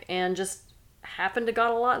schizophrenic and just happened to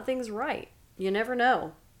got a lot of things right. You never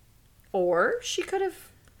know. Or she could have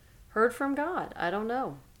heard from God. I don't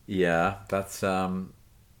know. Yeah. That's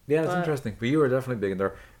yeah, it's interesting. But you were definitely big in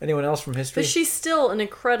there. Anyone else from history? But she's still an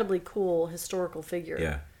incredibly cool historical figure.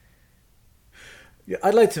 Yeah.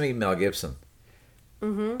 I'd like to meet Mel Gibson.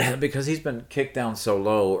 Mm-hmm. Because he's been kicked down so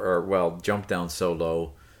low, or well, jumped down so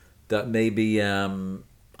low, that maybe I don't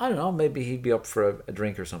know, maybe he'd be up for a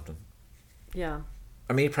drink or something. Yeah.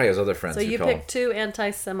 I mean, he probably has other friends. So who you call him. picked two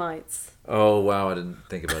anti-Semites. Oh wow, I didn't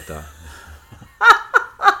think about that.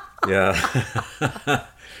 Yeah.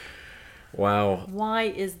 Wow. Why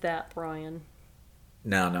is that, Brian?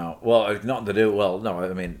 No. Well, it's nothing to do. Well, no.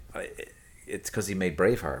 I mean, it's because he made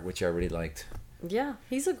Braveheart, which I really liked. Yeah,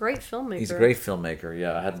 he's a great filmmaker. He's a great filmmaker.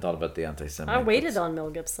 Yeah, I hadn't thought about the anti-Semitic. I waited on Mel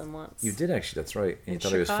Gibson once. You did actually. That's right. And you in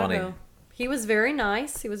thought he was funny Chicago. He was very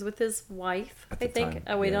nice. He was with his wife. at I the think time.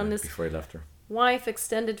 I waited Yeah, on his before he left her. wife,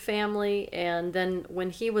 extended family, and then when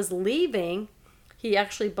he was leaving, he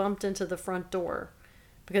actually bumped into the front door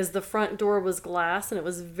because the front door was glass and it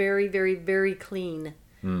was very, very, very clean.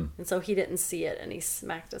 and so he didn't see it, and he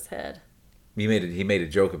smacked his head. He made a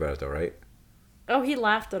joke about it though, right? Oh, he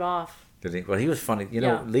laughed it off. Did he? Well, he was funny. You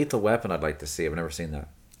know, Yeah. Lethal Weapon. I'd like to see. I've never seen that.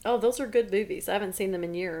 Oh, those are good movies. I haven't seen them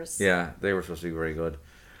in years. Yeah, they were supposed to be very good.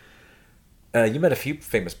 You met a few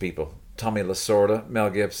famous people: Tommy Lasorda, Mel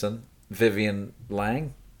Gibson, Vivian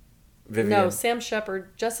Lang. No, Sam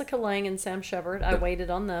Shepard, Jessica Lange, and Sam Shepard. I waited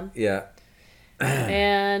on them, Yeah.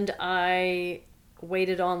 and I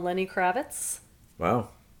waited on Lenny Kravitz. Wow.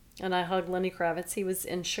 And I hugged Lenny Kravitz. He was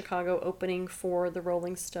in Chicago opening for the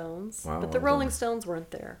Rolling Stones. Wow, But the well Rolling done. Stones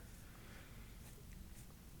weren't there.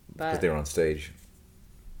 Because But they were on stage.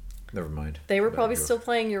 Never mind. they were Bad probably joke. still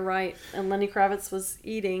playing, you're right. And Lenny Kravitz was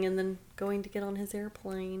eating and then going to get on his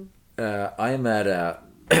airplane. I am at.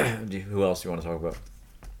 Who else do you want to talk about?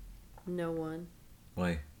 No one.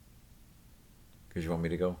 Why? Because you want me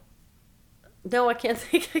to go? No, I can't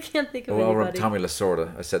think of Well, anybody. Tommy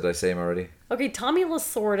Lasorda. Did I say him already? Okay, Tommy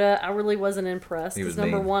Lasorda, I really wasn't impressed. He was 'Cause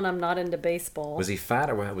number mean. one, I'm not into baseball. Was he fat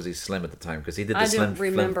or was he slim at the time? Because he did the I slim, don't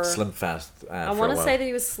remember. slim fast ad I for want a to while. say that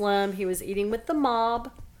he was slim. He was eating with the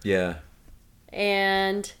mob. Yeah.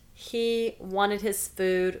 And he wanted his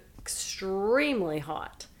food extremely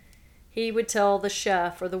hot. He would tell the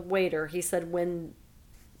chef or the waiter, he said, when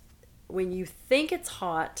you think it's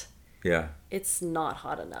hot, Yeah. it's not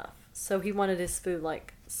hot enough. So he wanted his food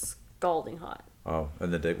like scalding hot. Oh,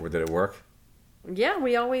 and did it work? Yeah,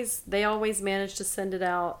 they always managed to send it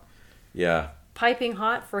out Yeah. piping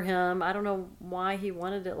hot for him. I don't know why he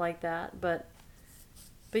wanted it like that, but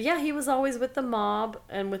yeah, he was always with the mob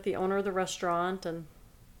and with the owner of the restaurant and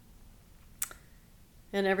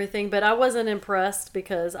everything. But I wasn't impressed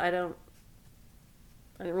because I didn't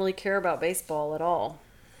really care about baseball at all.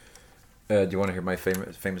 Do you want to hear my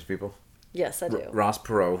famous people? Yes, I do. Ross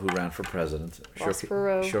Perot, who ran for president, Ross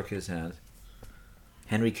Perot. shook his hand.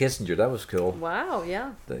 Henry Kissinger, that was cool. Wow,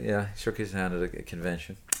 yeah. Yeah, he shook his hand at a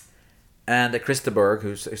convention. And Chris de Burgh,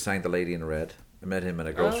 who sang The Lady in Red. I met him in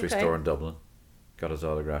a grocery okay. store in Dublin. Got his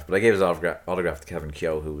autograph. But I gave his autograph to Kevin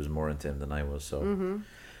Keogh, who was more into him than I was. So,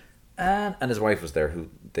 and his wife was there, who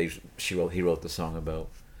he wrote the song about.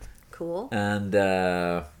 Cool. And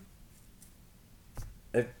a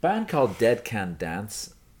band called Dead Can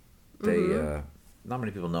Dance. They not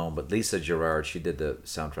many people know them, but Lisa Gerrard, she did the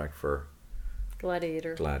soundtrack for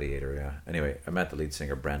Gladiator. Gladiator. Yeah. Anyway, I met the lead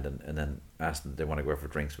singer Brendan, and then asked them if they want to go out for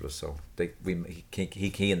drinks with us. So he and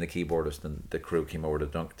the keyboardist and the crew came over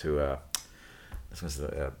to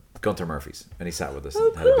Gunter Murphy's, and he sat with us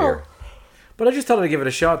and had a cool. beer. But I just thought I'd give it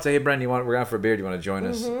a shot. Say, hey, Brendan, we're out for a beer. Do you want to join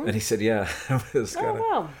us? And he said, yeah.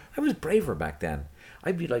 Wow. I was braver back then.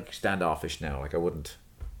 I'd be like standoffish now. Like I would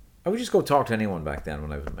just go talk to anyone back then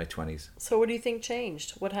when I was in my 20s. So what do you think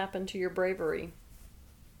changed? What happened to your bravery?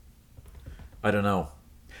 I don't know.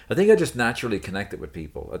 I think I just naturally connected with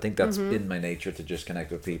people. I think that's in my nature to just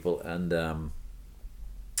connect with people, and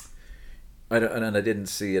I didn't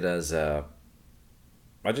see it as.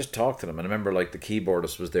 I just talked to them, and I remember like the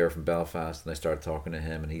keyboardist was there from Belfast, and I started talking to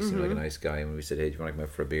him, and he seemed like a nice guy, and we said, "Hey, do you want to come out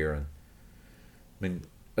for a beer?" And I mean,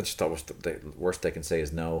 I just thought the worst they can say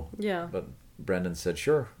is no. Yeah. But Brendan said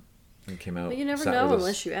sure, and came out. But you never sat know with us.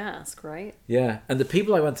 unless you ask, right? Yeah, and the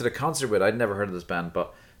people I went to the concert with, I'd never heard of this band,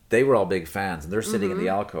 but they were all big fans, and they're sitting in the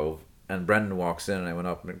alcove, and Brendan walks in, and I went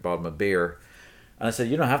up and bought him a beer, and I said,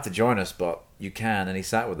 you don't have to join us, but you can, and he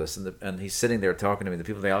sat with us, and he's sitting there talking to me, and the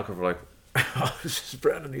people in the alcove were like, oh, this is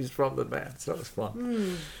Brendan, he's from the band, so that was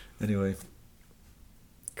fun. Anyway.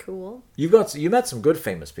 Cool. You met some good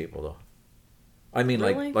famous people, though. I mean,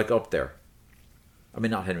 Really? like up there. I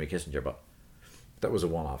mean, not Henry Kissinger, but that was a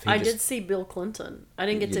one-off. I did see Bill Clinton. I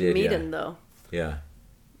didn't get You to did, meet yeah. him, though. Yeah.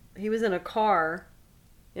 He was in a car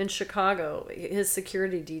in Chicago, his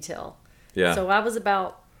security detail. Yeah. So I was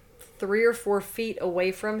about 3 or 4 feet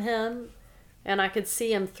away from him, and I could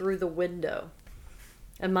see him through the window.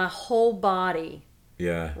 And my whole body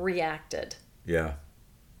Yeah. reacted Yeah.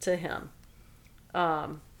 to him.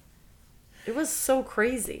 It was so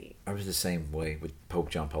crazy. I was the same way with Pope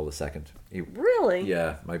John Paul II. Really?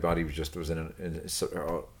 Yeah, my body was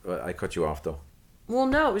I cut you off though. Well,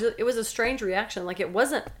 no, it was a strange reaction. Like it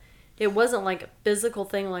wasn't like a physical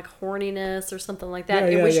thing like horniness or something like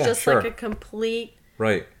that. Yeah, It was yeah, just sure. like a complete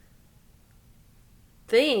Right.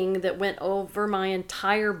 thing that went over my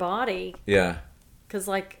entire body. Yeah. Because,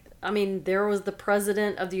 like, I mean, there was the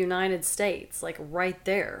president of the United States, like, right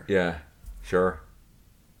there. Yeah. Sure.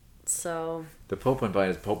 So, The Pope went by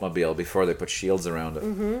his Pope-mobile before they put shields around it.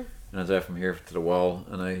 Mm-hmm. And I was out from here to the wall,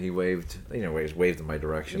 and he waved. He waved in my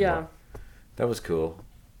direction. yeah. but that was cool.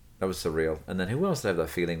 That was surreal. And then who else did I have that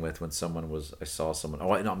feeling with when I saw someone?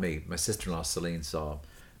 Oh, not me. My sister-in-law Celine saw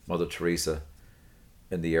Mother Teresa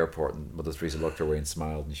in the airport, and Mother Teresa looked her way and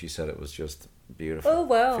smiled, and she said it was just beautiful. Oh,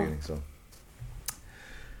 wow. Feeling so.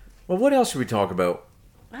 Well, what else should we talk about?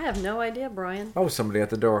 I have no idea, Brian. Oh, somebody at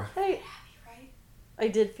the door. Hey, I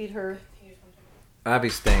did feed her.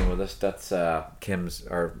 Abby's staying with us. That's Kim's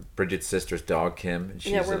or Bridget's sister's dog, Kim. And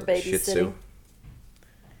she's We're a Shih Tzu. babysitting.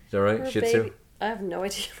 Is that right? Her Shih Tzu? baby. I have no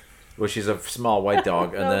idea. Well, she's a small white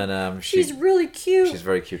dog, and then She's really cute. she's a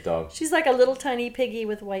very cute dog. She's like a little tiny piggy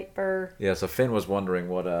with white fur. Yeah, so Finn was wondering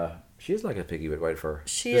what she is like a piggy with white fur.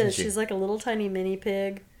 She isn't is. She's like a little tiny mini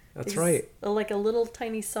pig. That's right. Like a little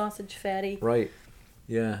tiny sausage fatty. Right.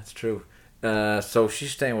 Yeah, it's true. So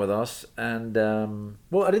she's staying with us, and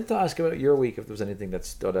well, I didn't ask about your week if there was anything that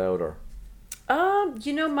stood out or.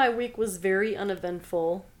 My week was very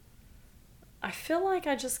uneventful. I feel like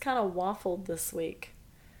I just kind of waffled this week.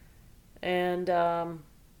 And,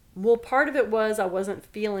 part of it was I wasn't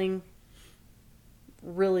feeling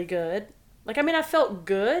really good. Like, I mean, I felt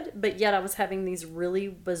good, but yet I was having these really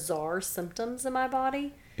bizarre symptoms in my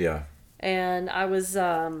body. Yeah. And I was,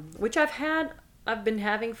 which I've been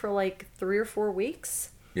having for like 3 or 4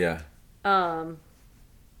 weeks. Yeah. So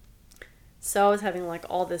I was having like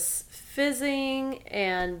all this fizzing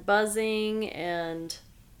and buzzing and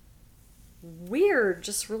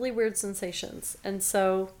just really weird sensations. And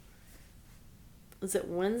so, was it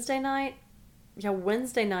Wednesday night? Yeah,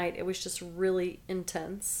 Wednesday night it was just really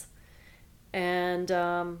intense. And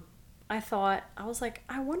I was like,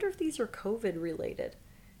 I wonder if these are COVID related,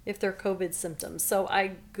 if they're COVID symptoms. So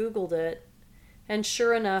I Googled it, and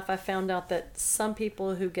sure enough, I found out that some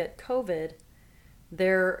people who get COVID,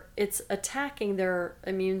 it's attacking their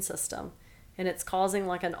immune system, and it's causing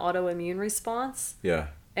like an autoimmune response. Yeah.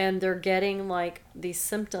 And they're getting like these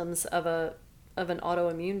symptoms of an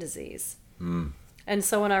autoimmune disease. Mm. And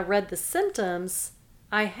so when I read the symptoms,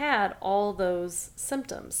 I had all those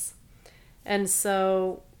symptoms. And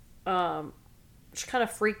so which kind of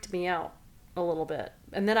freaked me out a little bit.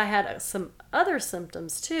 And then I had some other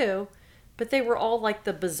symptoms too, but they were all like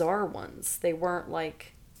the bizarre ones. They weren't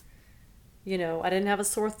like, I didn't have a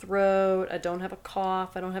sore throat. I don't have a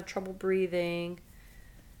cough. I don't have trouble breathing.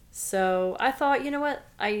 So I thought, you know what?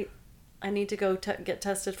 I need to go get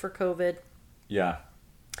tested for COVID. Yeah.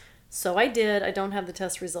 So I did. I don't have the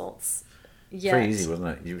test results yet. Pretty easy,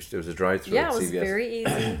 wasn't it? It was a drive-through. Yeah, at it was CVS. very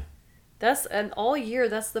easy. And all year,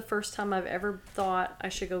 that's the first time I've ever thought I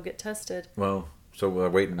should go get tested. Well, so we're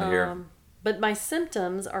waiting to hear. But my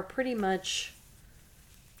symptoms are pretty much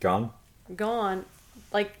Gone?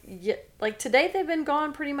 Like today they've been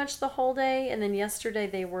gone pretty much the whole day, and then yesterday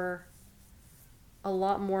they were a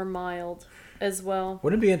lot more mild as well.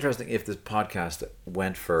 Wouldn't it be interesting if this podcast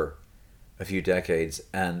went for a few decades,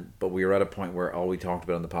 but we were at a point where all we talked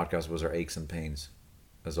about on the podcast was our aches and pains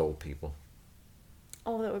as old people?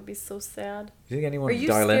 Oh, that would be so sad. Do you think anyone Are you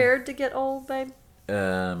dial scared to get old, babe?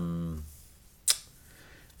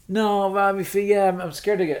 No, I mean, I'm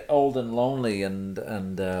scared to get old and lonely and.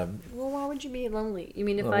 Well, why would you be lonely? You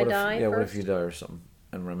mean if well, I die? Yeah, first? what if you die or something,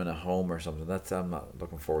 and I'm in a home or something? I'm not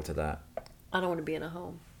looking forward to that. I don't want to be in a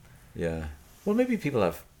home. Yeah. Well, maybe people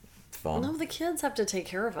have fun. No, the kids have to take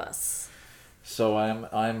care of us. So I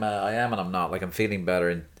am and I'm not. Like, I'm feeling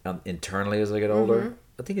better internally as I get older. Mm-hmm.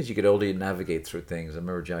 I think as you get older, you navigate through things. I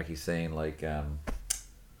remember Jackie saying, like,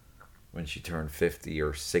 when she turned 50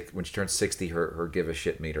 when she turned 60, her give a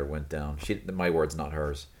shit meter went down. My words, not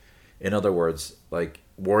hers. In other words, like,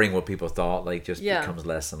 worrying what people thought, like, just becomes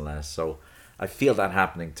less and less. So I feel that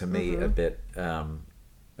happening to me a bit, and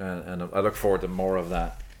I look forward to more of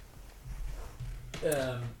that.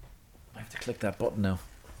 I have to click that button now.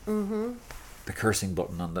 Mm-hmm. The cursing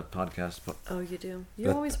button on the podcast. But oh, you do.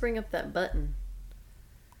 You always bring up that button.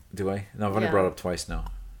 Do I? No, I've only brought it up twice now.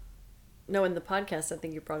 No, in the podcast, I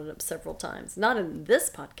think you brought it up several times. Not in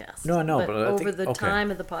this podcast. No, I know, but over I think, the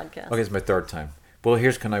time of the podcast. Okay, it's my third time. Well,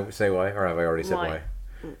 can I say why, or have I already said why?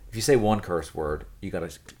 If you say one curse word, you got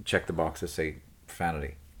to check the box to say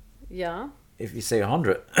profanity. Yeah. If you say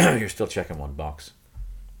 100, you're still checking one box.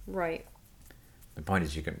 Right. The point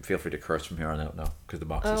is, you can feel free to curse from here on out now because the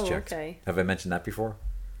box is checked. Okay. Have I mentioned that before?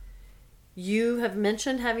 You have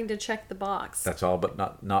mentioned having to check the box. That's all, but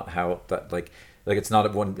not how that like it's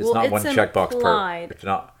not one. It's not one checkbox per. It's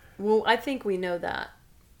not. Well, I think we know that.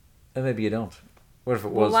 And maybe you don't. What if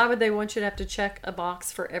it was? Well, why would they want you to have to check a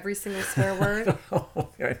box for every single swear word?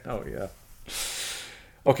 I know, yeah.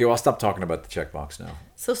 Okay, well, I'll stop talking about the checkbox now.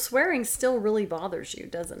 So swearing still really bothers you,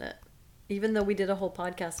 doesn't it? Even though we did a whole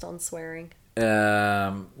podcast on swearing.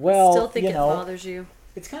 Well, still think it bothers you.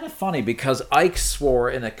 It's kind of funny because Ike swore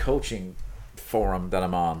in a coaching forum that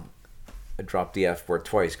I'm on I dropped the F word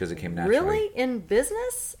twice because it came naturally. Really? In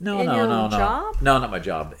business? No, in no, your no, no. job? No, not my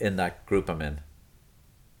job. In that group I'm in.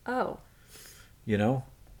 Oh. You know?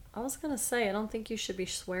 I was going to say, I don't think you should be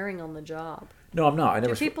swearing on the job. No, I'm not. I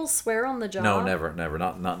never. Do people swear on the job? No, never.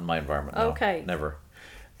 Not in my environment. No, Okay. Never.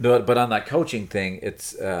 No, but on that coaching thing,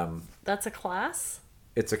 it's That's a class?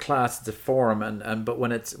 it's a class, it's a forum, and but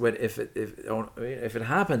if it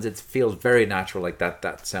happens, it feels very natural. Like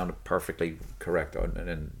that sounded perfectly correct,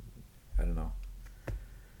 and I don't know.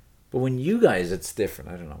 But when you guys, it's different.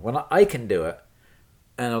 I don't know. When I can do it,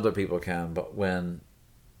 and other people can, but when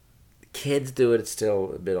kids do it, it's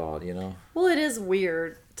still a bit odd, you know. Well, it is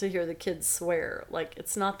weird to hear the kids swear. Like,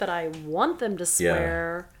 it's not that I want them to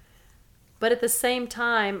swear, but at the same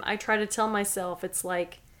time, I try to tell myself it's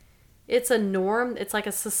like, it's a norm. It's like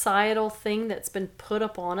a societal thing that's been put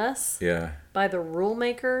upon us by the rule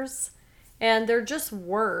makers. And they're just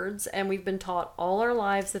words, and we've been taught all our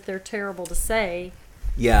lives that they're terrible to say.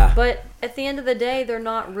 Yeah. But at the end of the day, they're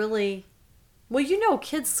not really... Well, you know,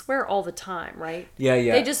 kids swear all the time, right? Yeah.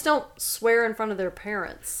 They just don't swear in front of their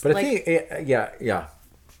parents. But I think,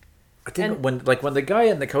 I think when the guy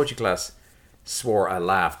in the coaching class swore, I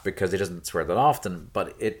laughed because he doesn't swear that often.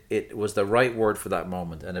 But it was the right word for that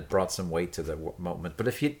moment, and it brought some weight to the moment. But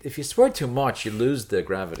if you swear too much, you lose the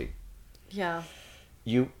gravity. Yeah.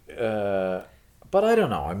 But I don't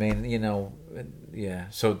know. I mean, you know, yeah.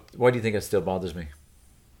 So why do you think it still bothers me?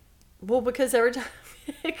 Well, because every time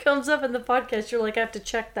it comes up in the podcast, you're like, I have to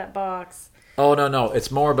check that box. Oh, no.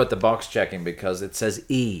 It's more about the box checking because it says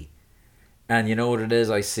E. And you know what it is?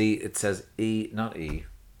 I see it says E, not E.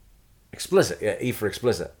 Explicit. Yeah, E for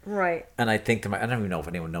explicit. Right. And I think I don't even know if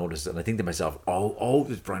anyone noticed it. And I think to myself, oh,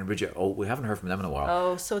 it's Brian and Bridget. Oh, we haven't heard from them in a while.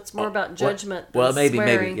 Oh, so it's more about judgment Well, than maybe.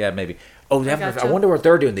 swearing. Yeah, maybe. Oh, they haven't. gotcha. I wonder what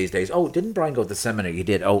they're doing these days. Oh, didn't Brian go to the seminar? He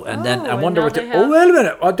did. Oh, and then I and wonder now what they oh, have- wait a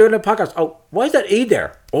minute. Oh, doing a podcast. Oh, why is that E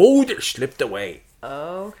there? Oh, they slipped away.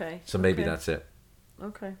 Oh, okay. So maybe Okay. that's it.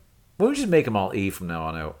 Okay. Why don't we just make them all E from now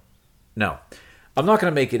on out? No. I'm not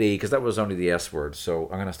going to make it E because that was only the S word. So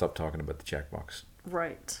I'm going to stop talking about the checkbox.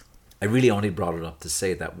 Right. I really only brought it up to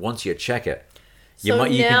say that once you check it, So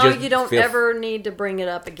you now can just you don't feel, ever need to bring it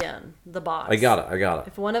up again, the box. I got it.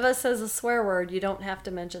 If one of us says a swear word, you don't have to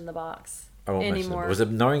mention the box I won't mention anymore. it. Was it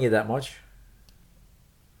annoying you that much?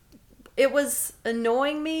 It was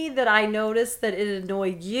annoying me that I noticed that it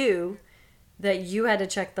annoyed you that you had to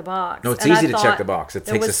check the box. No, it's And I easy to check thought the box. It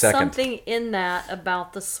there takes a was second. something in that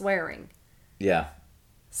about the swearing. Yeah.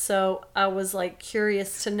 So I was like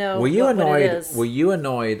curious to know Were you what it annoyed? is. Were you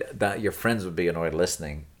annoyed that your friends would be annoyed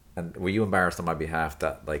listening, and were you embarrassed on my behalf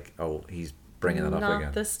that like, oh, he's bringing it up Not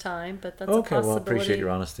again? this time, but that's Okay, a possibility. well, appreciate your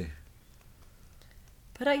honesty.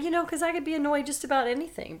 But because I could be annoyed just about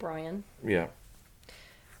anything, Brian. Yeah.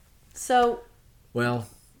 So, Well,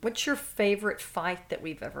 what's your favorite fight that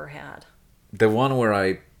we've ever had? the one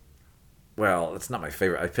where well, it's not my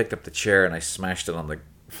favorite. I picked up the chair and I smashed it on the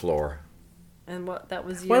floor. And what that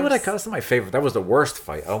was yours? Why would I call it? It's not my favorite. That was the worst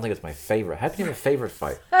fight. I don't think it's my favorite. How can you have a favorite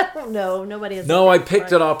fight? I don't know. Nobody has. No, I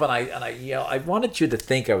picked it up and I yelled. I wanted you to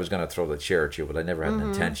think I was going to throw the chair at you, but I never had an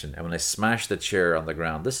Mm-hmm. intention. And when I smashed the chair on the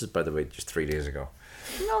ground, this is, by the way, just 3 days ago.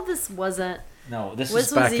 No, this wasn't No, this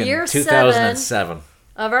This was back was in year 2007.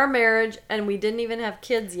 of our marriage, and we didn't even have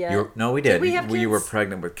kids yet. No, we did. we have You were kids?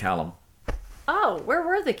 pregnant with Callum. Oh, where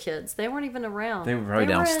were the kids? They weren't even around. They were right in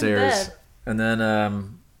downstairs. bed. And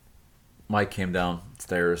then Mike came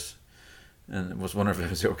downstairs and was wondering if it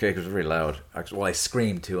was okay because it was really loud. Well, I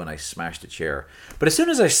screamed too and I smashed a chair. But as soon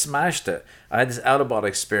as I smashed it, I had this out-of-body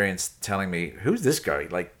experience telling me, who's this guy?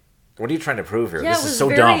 Like, what are you trying to prove here? Yeah, This it was is so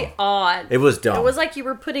very dumb. odd. It was dumb. It was like you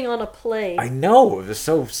were putting on a play. I know. It was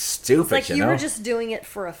so stupid, It's like you know? were just doing it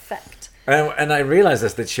for effect. And I realized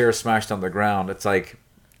as the chair smashed on the ground, it's like,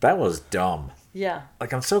 that was dumb. Yeah.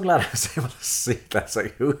 Like, I'm so glad I was able to see that. It's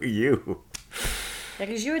like, who are you? Yeah,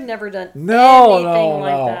 because you had never done No, anything no,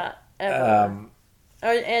 like no. that ever.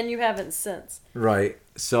 And you haven't since. Right.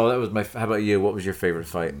 So that was my... How about you? What was your favorite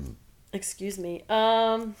fight? Excuse me.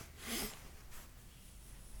 I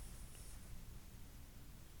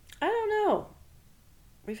don't know.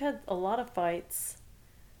 We've had a lot of fights.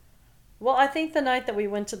 Well, I think the night that we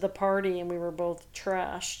went to the party and we were both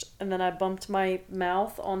trashed, and then I bumped my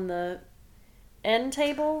mouth on the end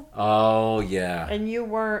table, Oh, yeah. and you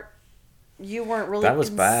weren't really That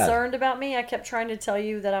was bad. concerned about me. I kept trying to tell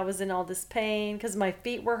you that I was in all this pain because my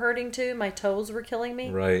feet were hurting too. My toes were killing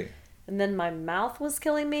me. Right. And then my mouth was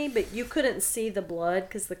killing me, but you couldn't see the blood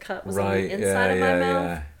because the cut was on Right. the inside of my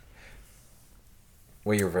mouth.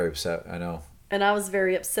 Well, you were very upset. I know. And I was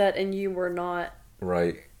very upset, and you were not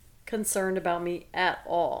Right. concerned about me at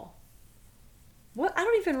all. What? I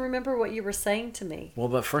don't even remember what you were saying to me. Well,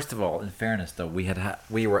 but first of all, in fairness, though, we were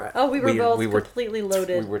We were both completely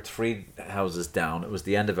loaded. We were 3 houses down. It was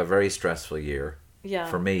the end of a very stressful year. Yeah.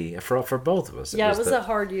 For me, for both of us. It was a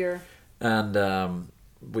hard year. And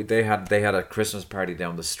they had a Christmas party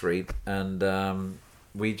down the street, and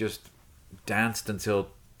we just danced until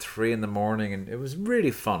 3 in the morning, and it was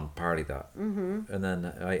really fun party that. Mm-hmm. And then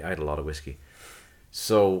I had a lot of whiskey,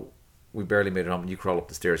 so we barely made it home. You crawl up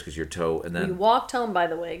the stairs because your toe, and then we walked home, by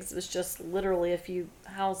the way, because it was just literally a few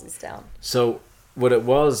houses down. So what it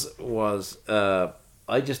was when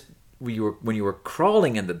you were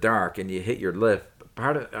crawling in the dark and you hit your lip.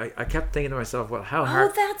 I kept thinking to myself, well, how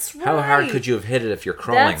hard? Oh, that's right. How hard could you have hit it if you're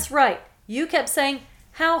crawling? That's right. You kept saying,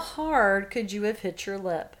 "How hard could you have hit your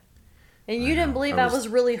lip?" And you didn't believe I was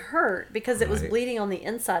really hurt because it was bleeding on the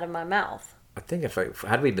inside of my mouth. I think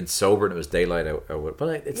had we been sober and it was daylight, I would.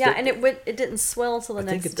 But it didn't swell until the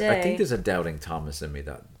next day. I think there's a doubting Thomas in me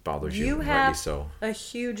that bothers you. You have so. a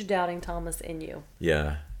huge doubting Thomas in you.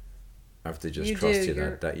 Yeah, I have to just trust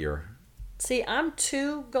you that you're. See, I'm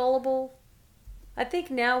too gullible. I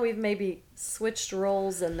think now we've maybe switched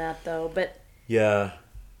roles in that though, but yeah,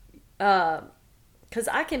 because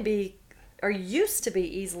I can be, or used to be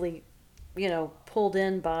easily, pulled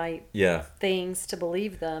in by things to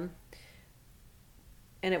believe them,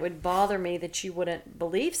 and it would bother me that you wouldn't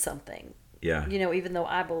believe something. Yeah, even though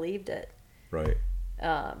I believed it. Right.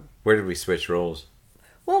 Where did we switch roles?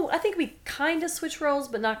 Well, I think we kind of switch roles,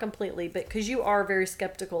 but not completely. But because you are very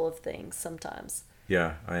skeptical of things sometimes.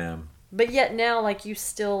 Yeah, I am. But yet now, like, you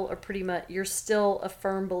still are you're still a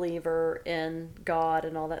firm believer in God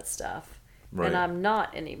and all that stuff. Right. And I'm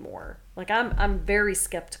not anymore. Like, I'm very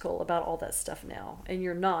skeptical about all that stuff now, and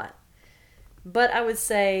you're not. But I would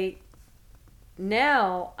say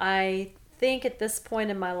now I think at this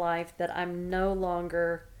point in my life that I'm no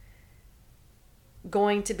longer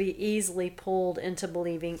going to be easily pulled into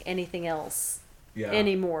believing anything else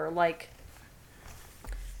anymore. Like,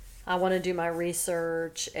 I want to do my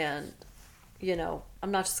research, and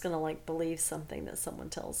I'm not just going to like believe something that someone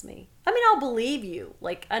tells me. I mean, I'll believe you.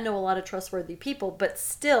 Like, I know a lot of trustworthy people, but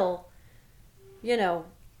still, I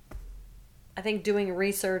think doing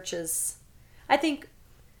research I think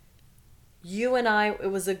you and I,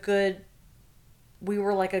 we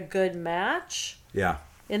were like a good match. Yeah.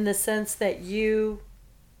 In the sense that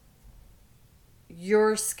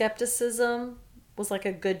your skepticism was like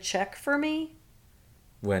a good check for me.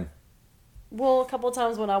 When? Well, a couple of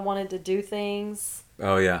times when I wanted to do things.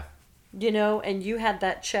 Oh, yeah. And you had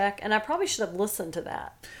that check, and I probably should have listened to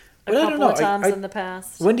that a couple of times in the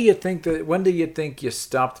past. When do you think you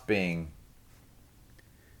stopped being,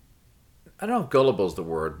 I don't know if gullible's the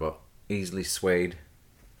word, but easily swayed?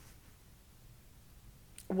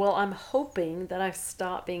 Well, I'm hoping that I've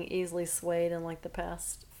stopped being easily swayed in like the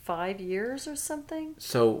past 5 years or something.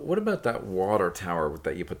 So what about that water tower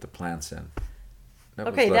that you put the plants in?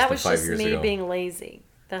 That was just me being lazy.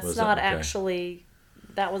 That's not actually,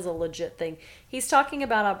 that was a legit thing. He's talking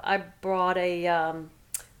about, I brought a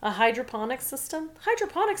hydroponic system.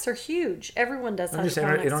 Hydroponics are huge. Everyone does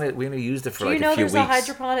hydroponics. We only used it for like a few weeks. Do you know there's a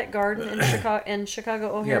hydroponic garden in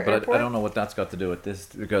Chicago O'Hare Airport? Yeah, but I don't know what that's got to do with this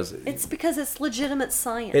because it's legitimate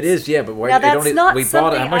science. It is, yeah, but why? Now, that's not we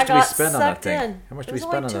bought it. How much did we spend on that thing? In. How much did we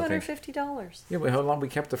spend on that thing? $250. Yeah, but how long we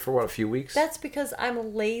kept it for? A few weeks? That's because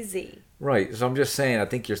I'm lazy. Right. So I'm just saying. I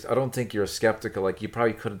don't think you're skeptical. Like, you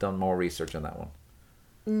probably could have done more research on that one.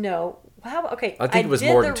 No. How? Okay. I think it was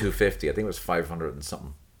more than $250. I think it was 500 and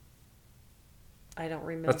something. I don't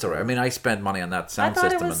remember. That's all right. I mean, I spent money on that sound system.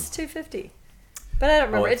 I thought it was $250, but I don't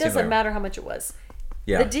remember. It doesn't matter how much it was.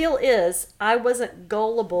 Yeah. The deal is, I wasn't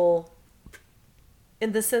gullible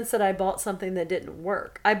in the sense that I bought something that didn't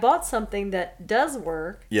work. I bought something that does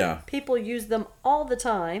work. Yeah. People use them all the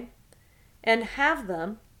time, and have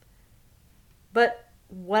them. But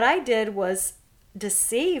what I did was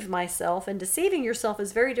deceive myself, and deceiving yourself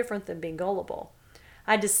is very different than being gullible.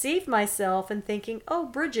 I deceived myself in thinking, "Oh,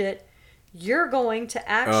 Bridget, you're going to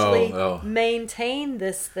actually maintain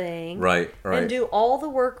this thing and do all the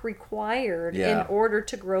work required in order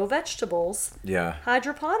to grow vegetables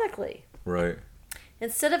hydroponically." Right.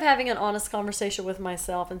 Instead of having an honest conversation with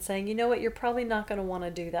myself and saying, you know what, you're probably not going to want to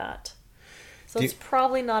do that. So it's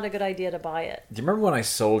probably not a good idea to buy it. Do you remember when I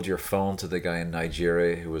sold your phone to the guy in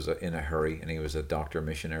Nigeria who was in a hurry and he was a doctor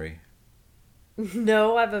missionary?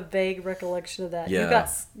 No, I have a vague recollection of that. Yeah.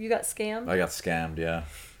 You got scammed? I got scammed, yeah.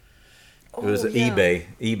 It was Oh, yeah. eBay.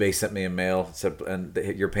 eBay sent me a mail, said, and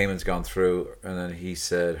your payment's gone through. And then he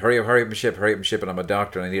said, hurry up and ship, And I'm a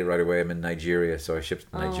doctor and I need it right away. I'm in Nigeria, so I shipped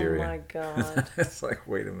to Nigeria. Oh my god. It's like,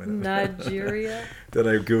 wait a minute. Nigeria. Then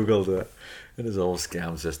I Googled it. It is a whole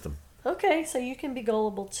scam system. Okay, so you can be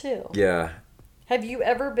gullible too. Yeah. Have you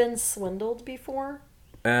ever been swindled before?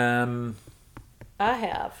 Um. I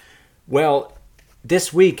have. Well,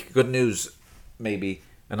 this week, good news, maybe,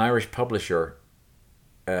 an Irish publisher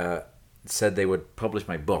said they would publish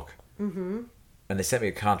my book. Mm-hmm. And they sent me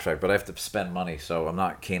a contract, but I have to spend money, so I'm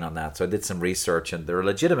not keen on that. So I did some research, and they're a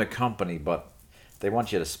legitimate company, but they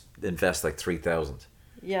want you to invest like $3,000.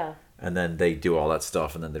 Yeah. And then they do all that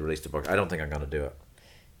stuff, and then they release the book. I don't think I'm going to do it.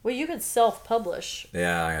 Well, you could self-publish.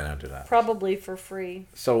 Yeah, I'm going to do that. Probably for free.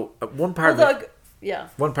 So one part Although, of me, yeah.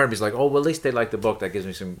 one part of me is like, oh, well, at least they like the book. That gives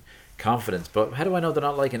me some confidence. But how do I know they're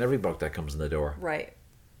not liking every book that comes in the door? Right.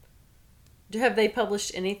 Have they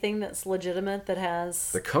published anything that's legitimate that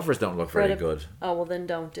has The covers don't look very good. Oh, well then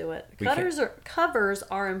don't do it. We can't- Covers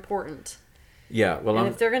are important. Yeah, well, And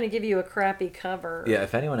if they're going to give you a crappy cover, yeah.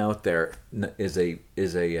 If anyone out there is a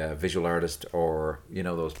visual artist, or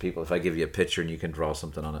those people, if I give you a picture and you can draw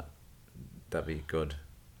something on it, that'd be good.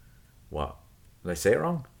 What? Did I say it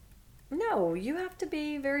wrong? no, you have to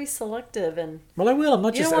be very selective, and Well, I will. I'm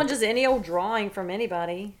not you just. don't want just any old drawing from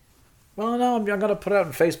anybody. Well, no, I'm going to put it out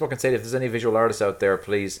on Facebook and say, if there's any visual artists out there,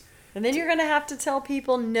 please. And then you're going to have to tell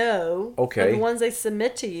people no. Okay. And the ones they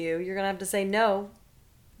submit to you, you're going to have to say no.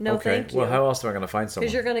 No, Okay. thank you. Well, how else am I going to find someone?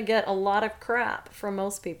 Because you're going to get a lot of crap from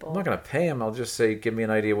most people. I'm not going to pay them. I'll just say, give me an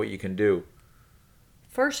idea what you can do.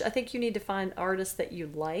 First, I think you need to find artists that you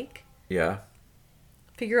like, Yeah.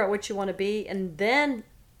 figure out what you want to be, and then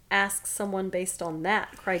ask someone based on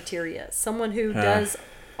that criteria. Someone who does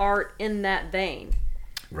art in that vein.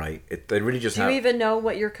 Right. They really just Do have. you even know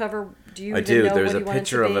what your cover? Do you I even do. know There's what a you want it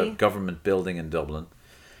picture to of be? a government building in Dublin.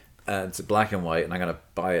 It's black and white, and I'm going to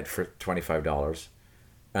buy it for $25.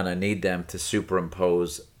 And I need them to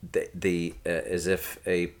superimpose the as if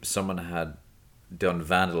someone had done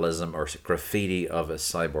vandalism or graffiti of a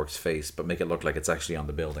cyborg's face, but make it look like it's actually on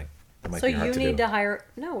the building. That might So be hard you to need do. to hire.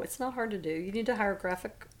 No, it's not hard to do. You need to hire a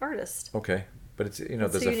graphic artist. Okay, but it's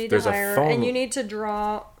there's So you need there's to a hire, phone. and you need to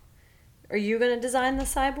draw. Are you going to design the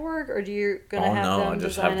cyborg, or do you going to Oh have no! them I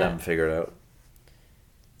just design have them it? figure it out.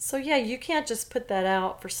 So yeah, you can't just put that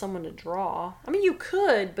out for someone to draw. I mean, you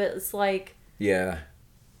could, but it's like Yeah.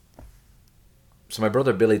 So my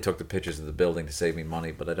brother Billy took the pictures of the building to save me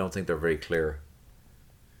money, but I don't think they're very clear.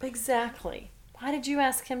 exactly. Why did you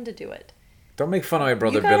ask him to do it? Don't make fun of my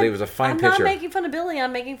brother You gotta- Billy. It was a fine I'm picture. not making fun of Billy.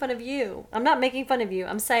 I'm making fun of you. I'm not making fun of you.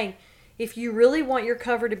 I'm saying if you really want your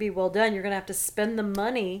cover to be well done, you're going to have to spend the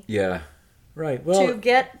money Yeah. Right. Well, to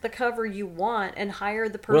get the cover you want and hire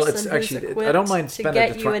the person well, it's who's actually equipped I don't mind to spending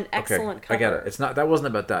get the you twen- an excellent okay, cover. I get it. It's not that wasn't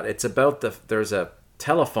about that. It's about there's a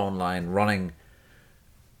telephone line running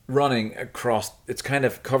across. It's kind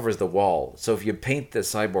of covers the wall. So if you paint the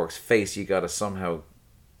cyborg's face, you got to somehow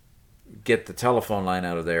get the telephone line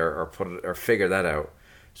out of there or put it or figure that out.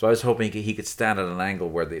 So I was hoping he could stand at an angle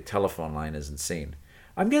where the telephone line isn't seen.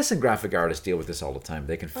 I'm guessing graphic artists deal with this all the time.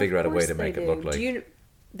 They can figure out a way course to they make it do. look like.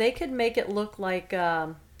 They could make it look like.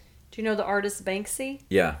 Do you know the artist Banksy?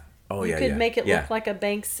 Yeah. Oh You yeah. could yeah. make it yeah. look like a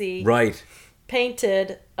Banksy Right.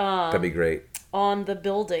 painted That'd be great. on the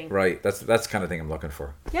building. Right. That's the kind of thing I'm looking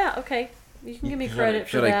for. Yeah. Okay. You can give me credit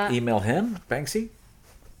Should for I that. email him, Banksy?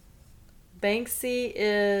 Banksy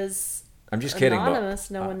is I'm just kidding. anonymous.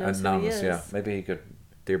 But, No one knows anonymous, who he is. yeah. Maybe he could,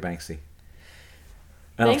 dear Banksy.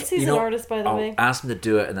 And Banksy's an artist, by the I'll way. ask him to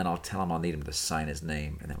do it, and then I'll tell him I'll need him to sign his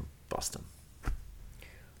name, and then bust him.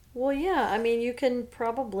 Well, yeah. I mean, you can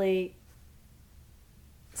probably.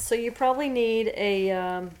 So you probably need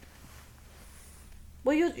a.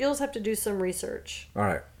 Well, you'll just have to do some research. All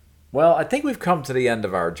right. Well, I think we've come to the end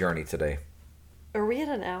of our journey today. Are we at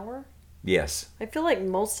an hour? Yes. I feel like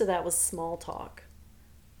most of that was small talk.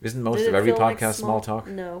 Isn't most Did of it every feel like podcast small talk?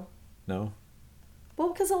 No. No.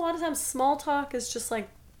 Well, because a lot of times small talk is just like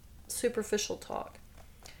superficial talk.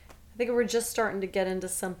 I think we're just starting to get into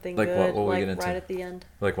something Like good, what? What we like get into? right at the end.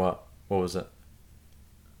 Like what? What was it?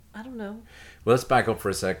 I don't know. Well, let's back up for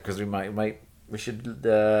a sec because we should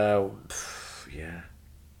yeah.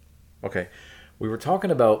 Okay, we were talking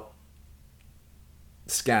about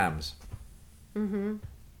scams. Mm-hmm.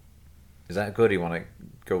 Is that good? Or you want to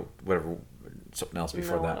go whatever something else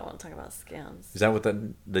before No, I that? don't want to talk about scams. Is that what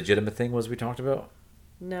the legitimate thing was we talked about?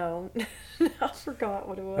 No. I forgot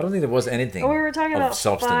what it was. I don't think there was anything. Oh, we were talking of about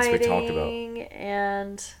substance we fighting talked about.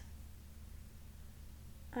 and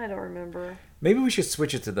I don't remember. Maybe we should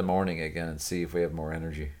switch it to the morning again and see if we have more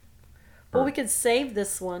energy. Well, Or- we could save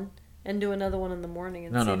this one and do another one in the morning.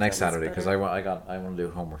 And No, see no, if next that was Saturday because better. I want to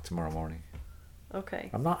do homework tomorrow morning. Okay.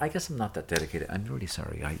 I guess I'm not that dedicated. I'm really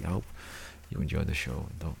sorry. I hope you enjoy the show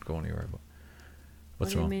and don't go anywhere. But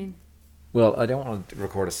what's what do wrong? you mean? Well, I don't want to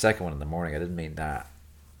record a second one in the morning. I didn't mean that.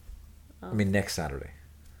 I mean next Saturday.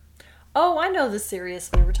 Oh, I know the serious.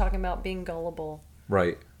 We were talking about being gullible.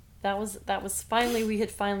 Right. That was finally, we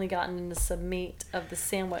had finally gotten into some meat of the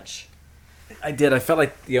sandwich. I did. I felt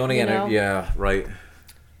like the only You know? yeah, right.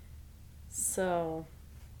 So,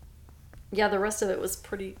 yeah, the rest of it was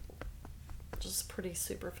pretty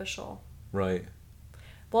superficial. Right.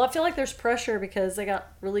 Well, I feel like there's pressure because I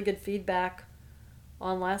got really good feedback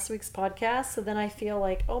on last week's podcast. So then I feel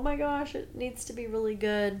like, oh my gosh, it needs to be really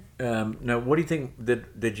good. Now, what do you think?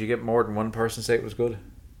 Did you get more than one person say it was good?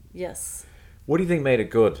 Yes. What do you think made it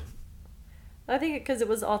good? I think because it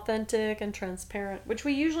was authentic and transparent, which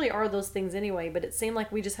we usually are those things anyway, but it seemed like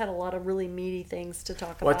we just had a lot of really meaty things to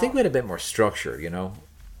talk about. Well, I think we had a bit more structure, you know?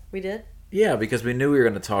 We did? Yeah, because we knew we were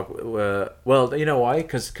going to talk. Well, you know why?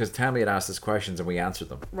 Because Tammy had asked us questions and we answered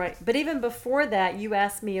them. Right. But even before that, you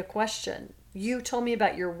asked me a question. You told me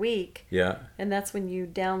about your week. Yeah. And that's when you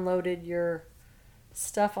downloaded your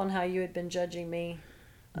stuff on how you had been judging me.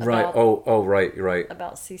 Right. About, Oh, right. You're right.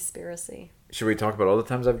 About Seaspiracy. Should we talk about all the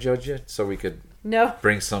times I've judged you so we could No.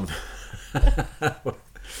 bring some?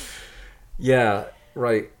 Yeah.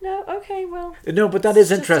 Right. No. Okay. Well. No, but that It's is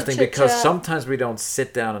just a interesting because chit-chat. sometimes we don't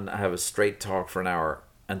sit down and have a straight talk for an hour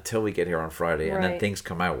until we get here on Friday, and then Right. things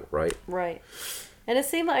come out, right? Right. And it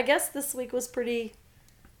seemed like, I guess this week was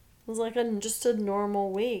like just a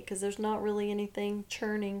normal week because there's not really anything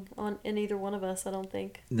churning in either one of us, I don't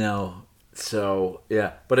think. No. So,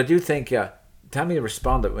 yeah. But I do think, Tammy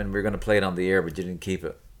responded when we were going to play it on the air, but you didn't keep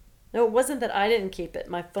it. No, it wasn't that I didn't keep it.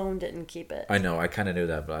 My phone didn't keep it. I know. I kind of knew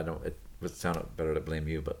that, but I don't. It would sound better to blame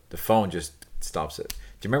you, but the phone just stops it. Do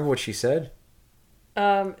you remember what she said?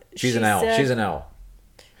 She's She an owl. said- She's an owl.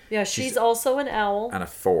 Yeah, she's also an owl, And a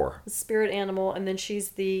 4. a spirit animal, and then is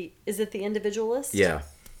it the individualist? Yeah.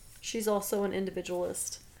 She's also an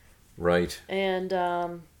individualist. Right. And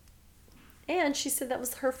she said that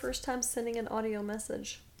was her first time sending an audio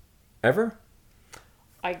message. Ever?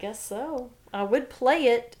 I guess so. I would play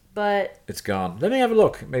it, but It's gone. Let me have a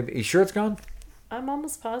look. Maybe. You sure it's gone? I'm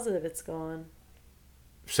almost positive it's gone.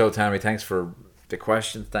 So, Tammy, thanks for the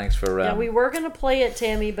question. Thanks for. Yeah, we were going to play it,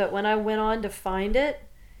 Tammy, but when I went on to find it,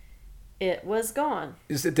 it was gone.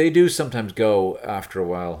 Is that they do sometimes go after a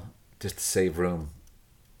while just to save room.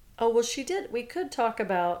 Oh, well, she did. We could talk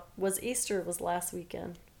about Easter was last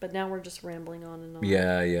weekend, but now we're just rambling on and on.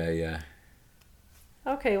 Yeah.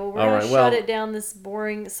 Okay, well, we're All going right, to well- shut it down this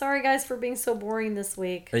boring. Sorry, guys, for being so boring this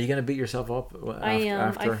week. Are you gonna beat yourself up? I am.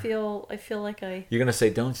 After? I feel like I. You're gonna say,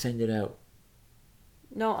 "Don't send it out."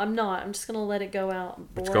 No, I'm not. I'm just going to let it go out.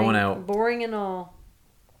 Boring, It's going out. Boring and all.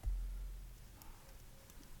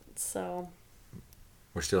 So.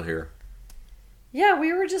 We're still here. Yeah,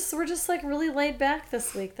 we're just like really laid back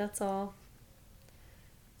this week. That's all.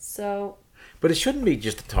 So. But it shouldn't be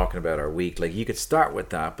just talking about our week. Like, you could start with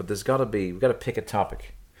that, but we've got to pick a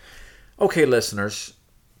topic. Okay, listeners,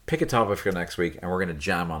 pick a topic for next week, and we're going to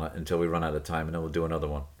jam on it until we run out of time, and then we'll do another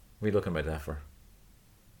one. What are you looking at that for?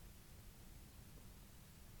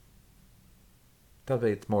 That'll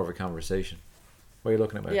be more of a conversation. What are you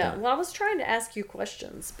looking at my Yeah, that? well, I was trying to ask you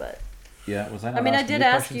questions, but Yeah, was I not I mean, I asking did you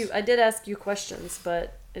ask questions? you. I did ask you questions,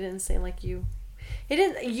 but it didn't seem like you. It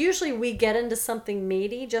didn't. Usually, we get into something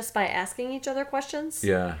meaty just by asking each other questions.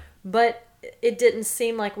 Yeah, But it didn't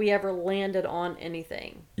seem like we ever landed on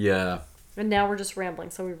anything. yeah. And now we're just rambling,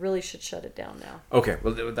 so we really should shut it down now. Okay,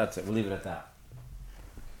 well that's it. We'll leave it at that.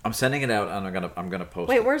 I'm sending it out, and I'm gonna post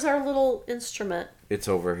Wait, it. where's our little instrument It's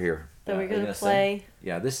over here. that we're Are you gonna sing? play?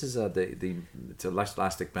 Yeah, this is it's a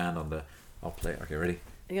elastic band on the. I'll play. Okay, ready?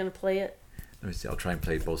 Are you gonna play it? Let me see. I'll try and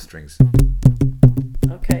play both strings.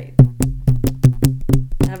 Okay.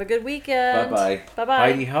 Have a good weekend. Bye bye. Bye bye.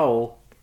 Heidi ho.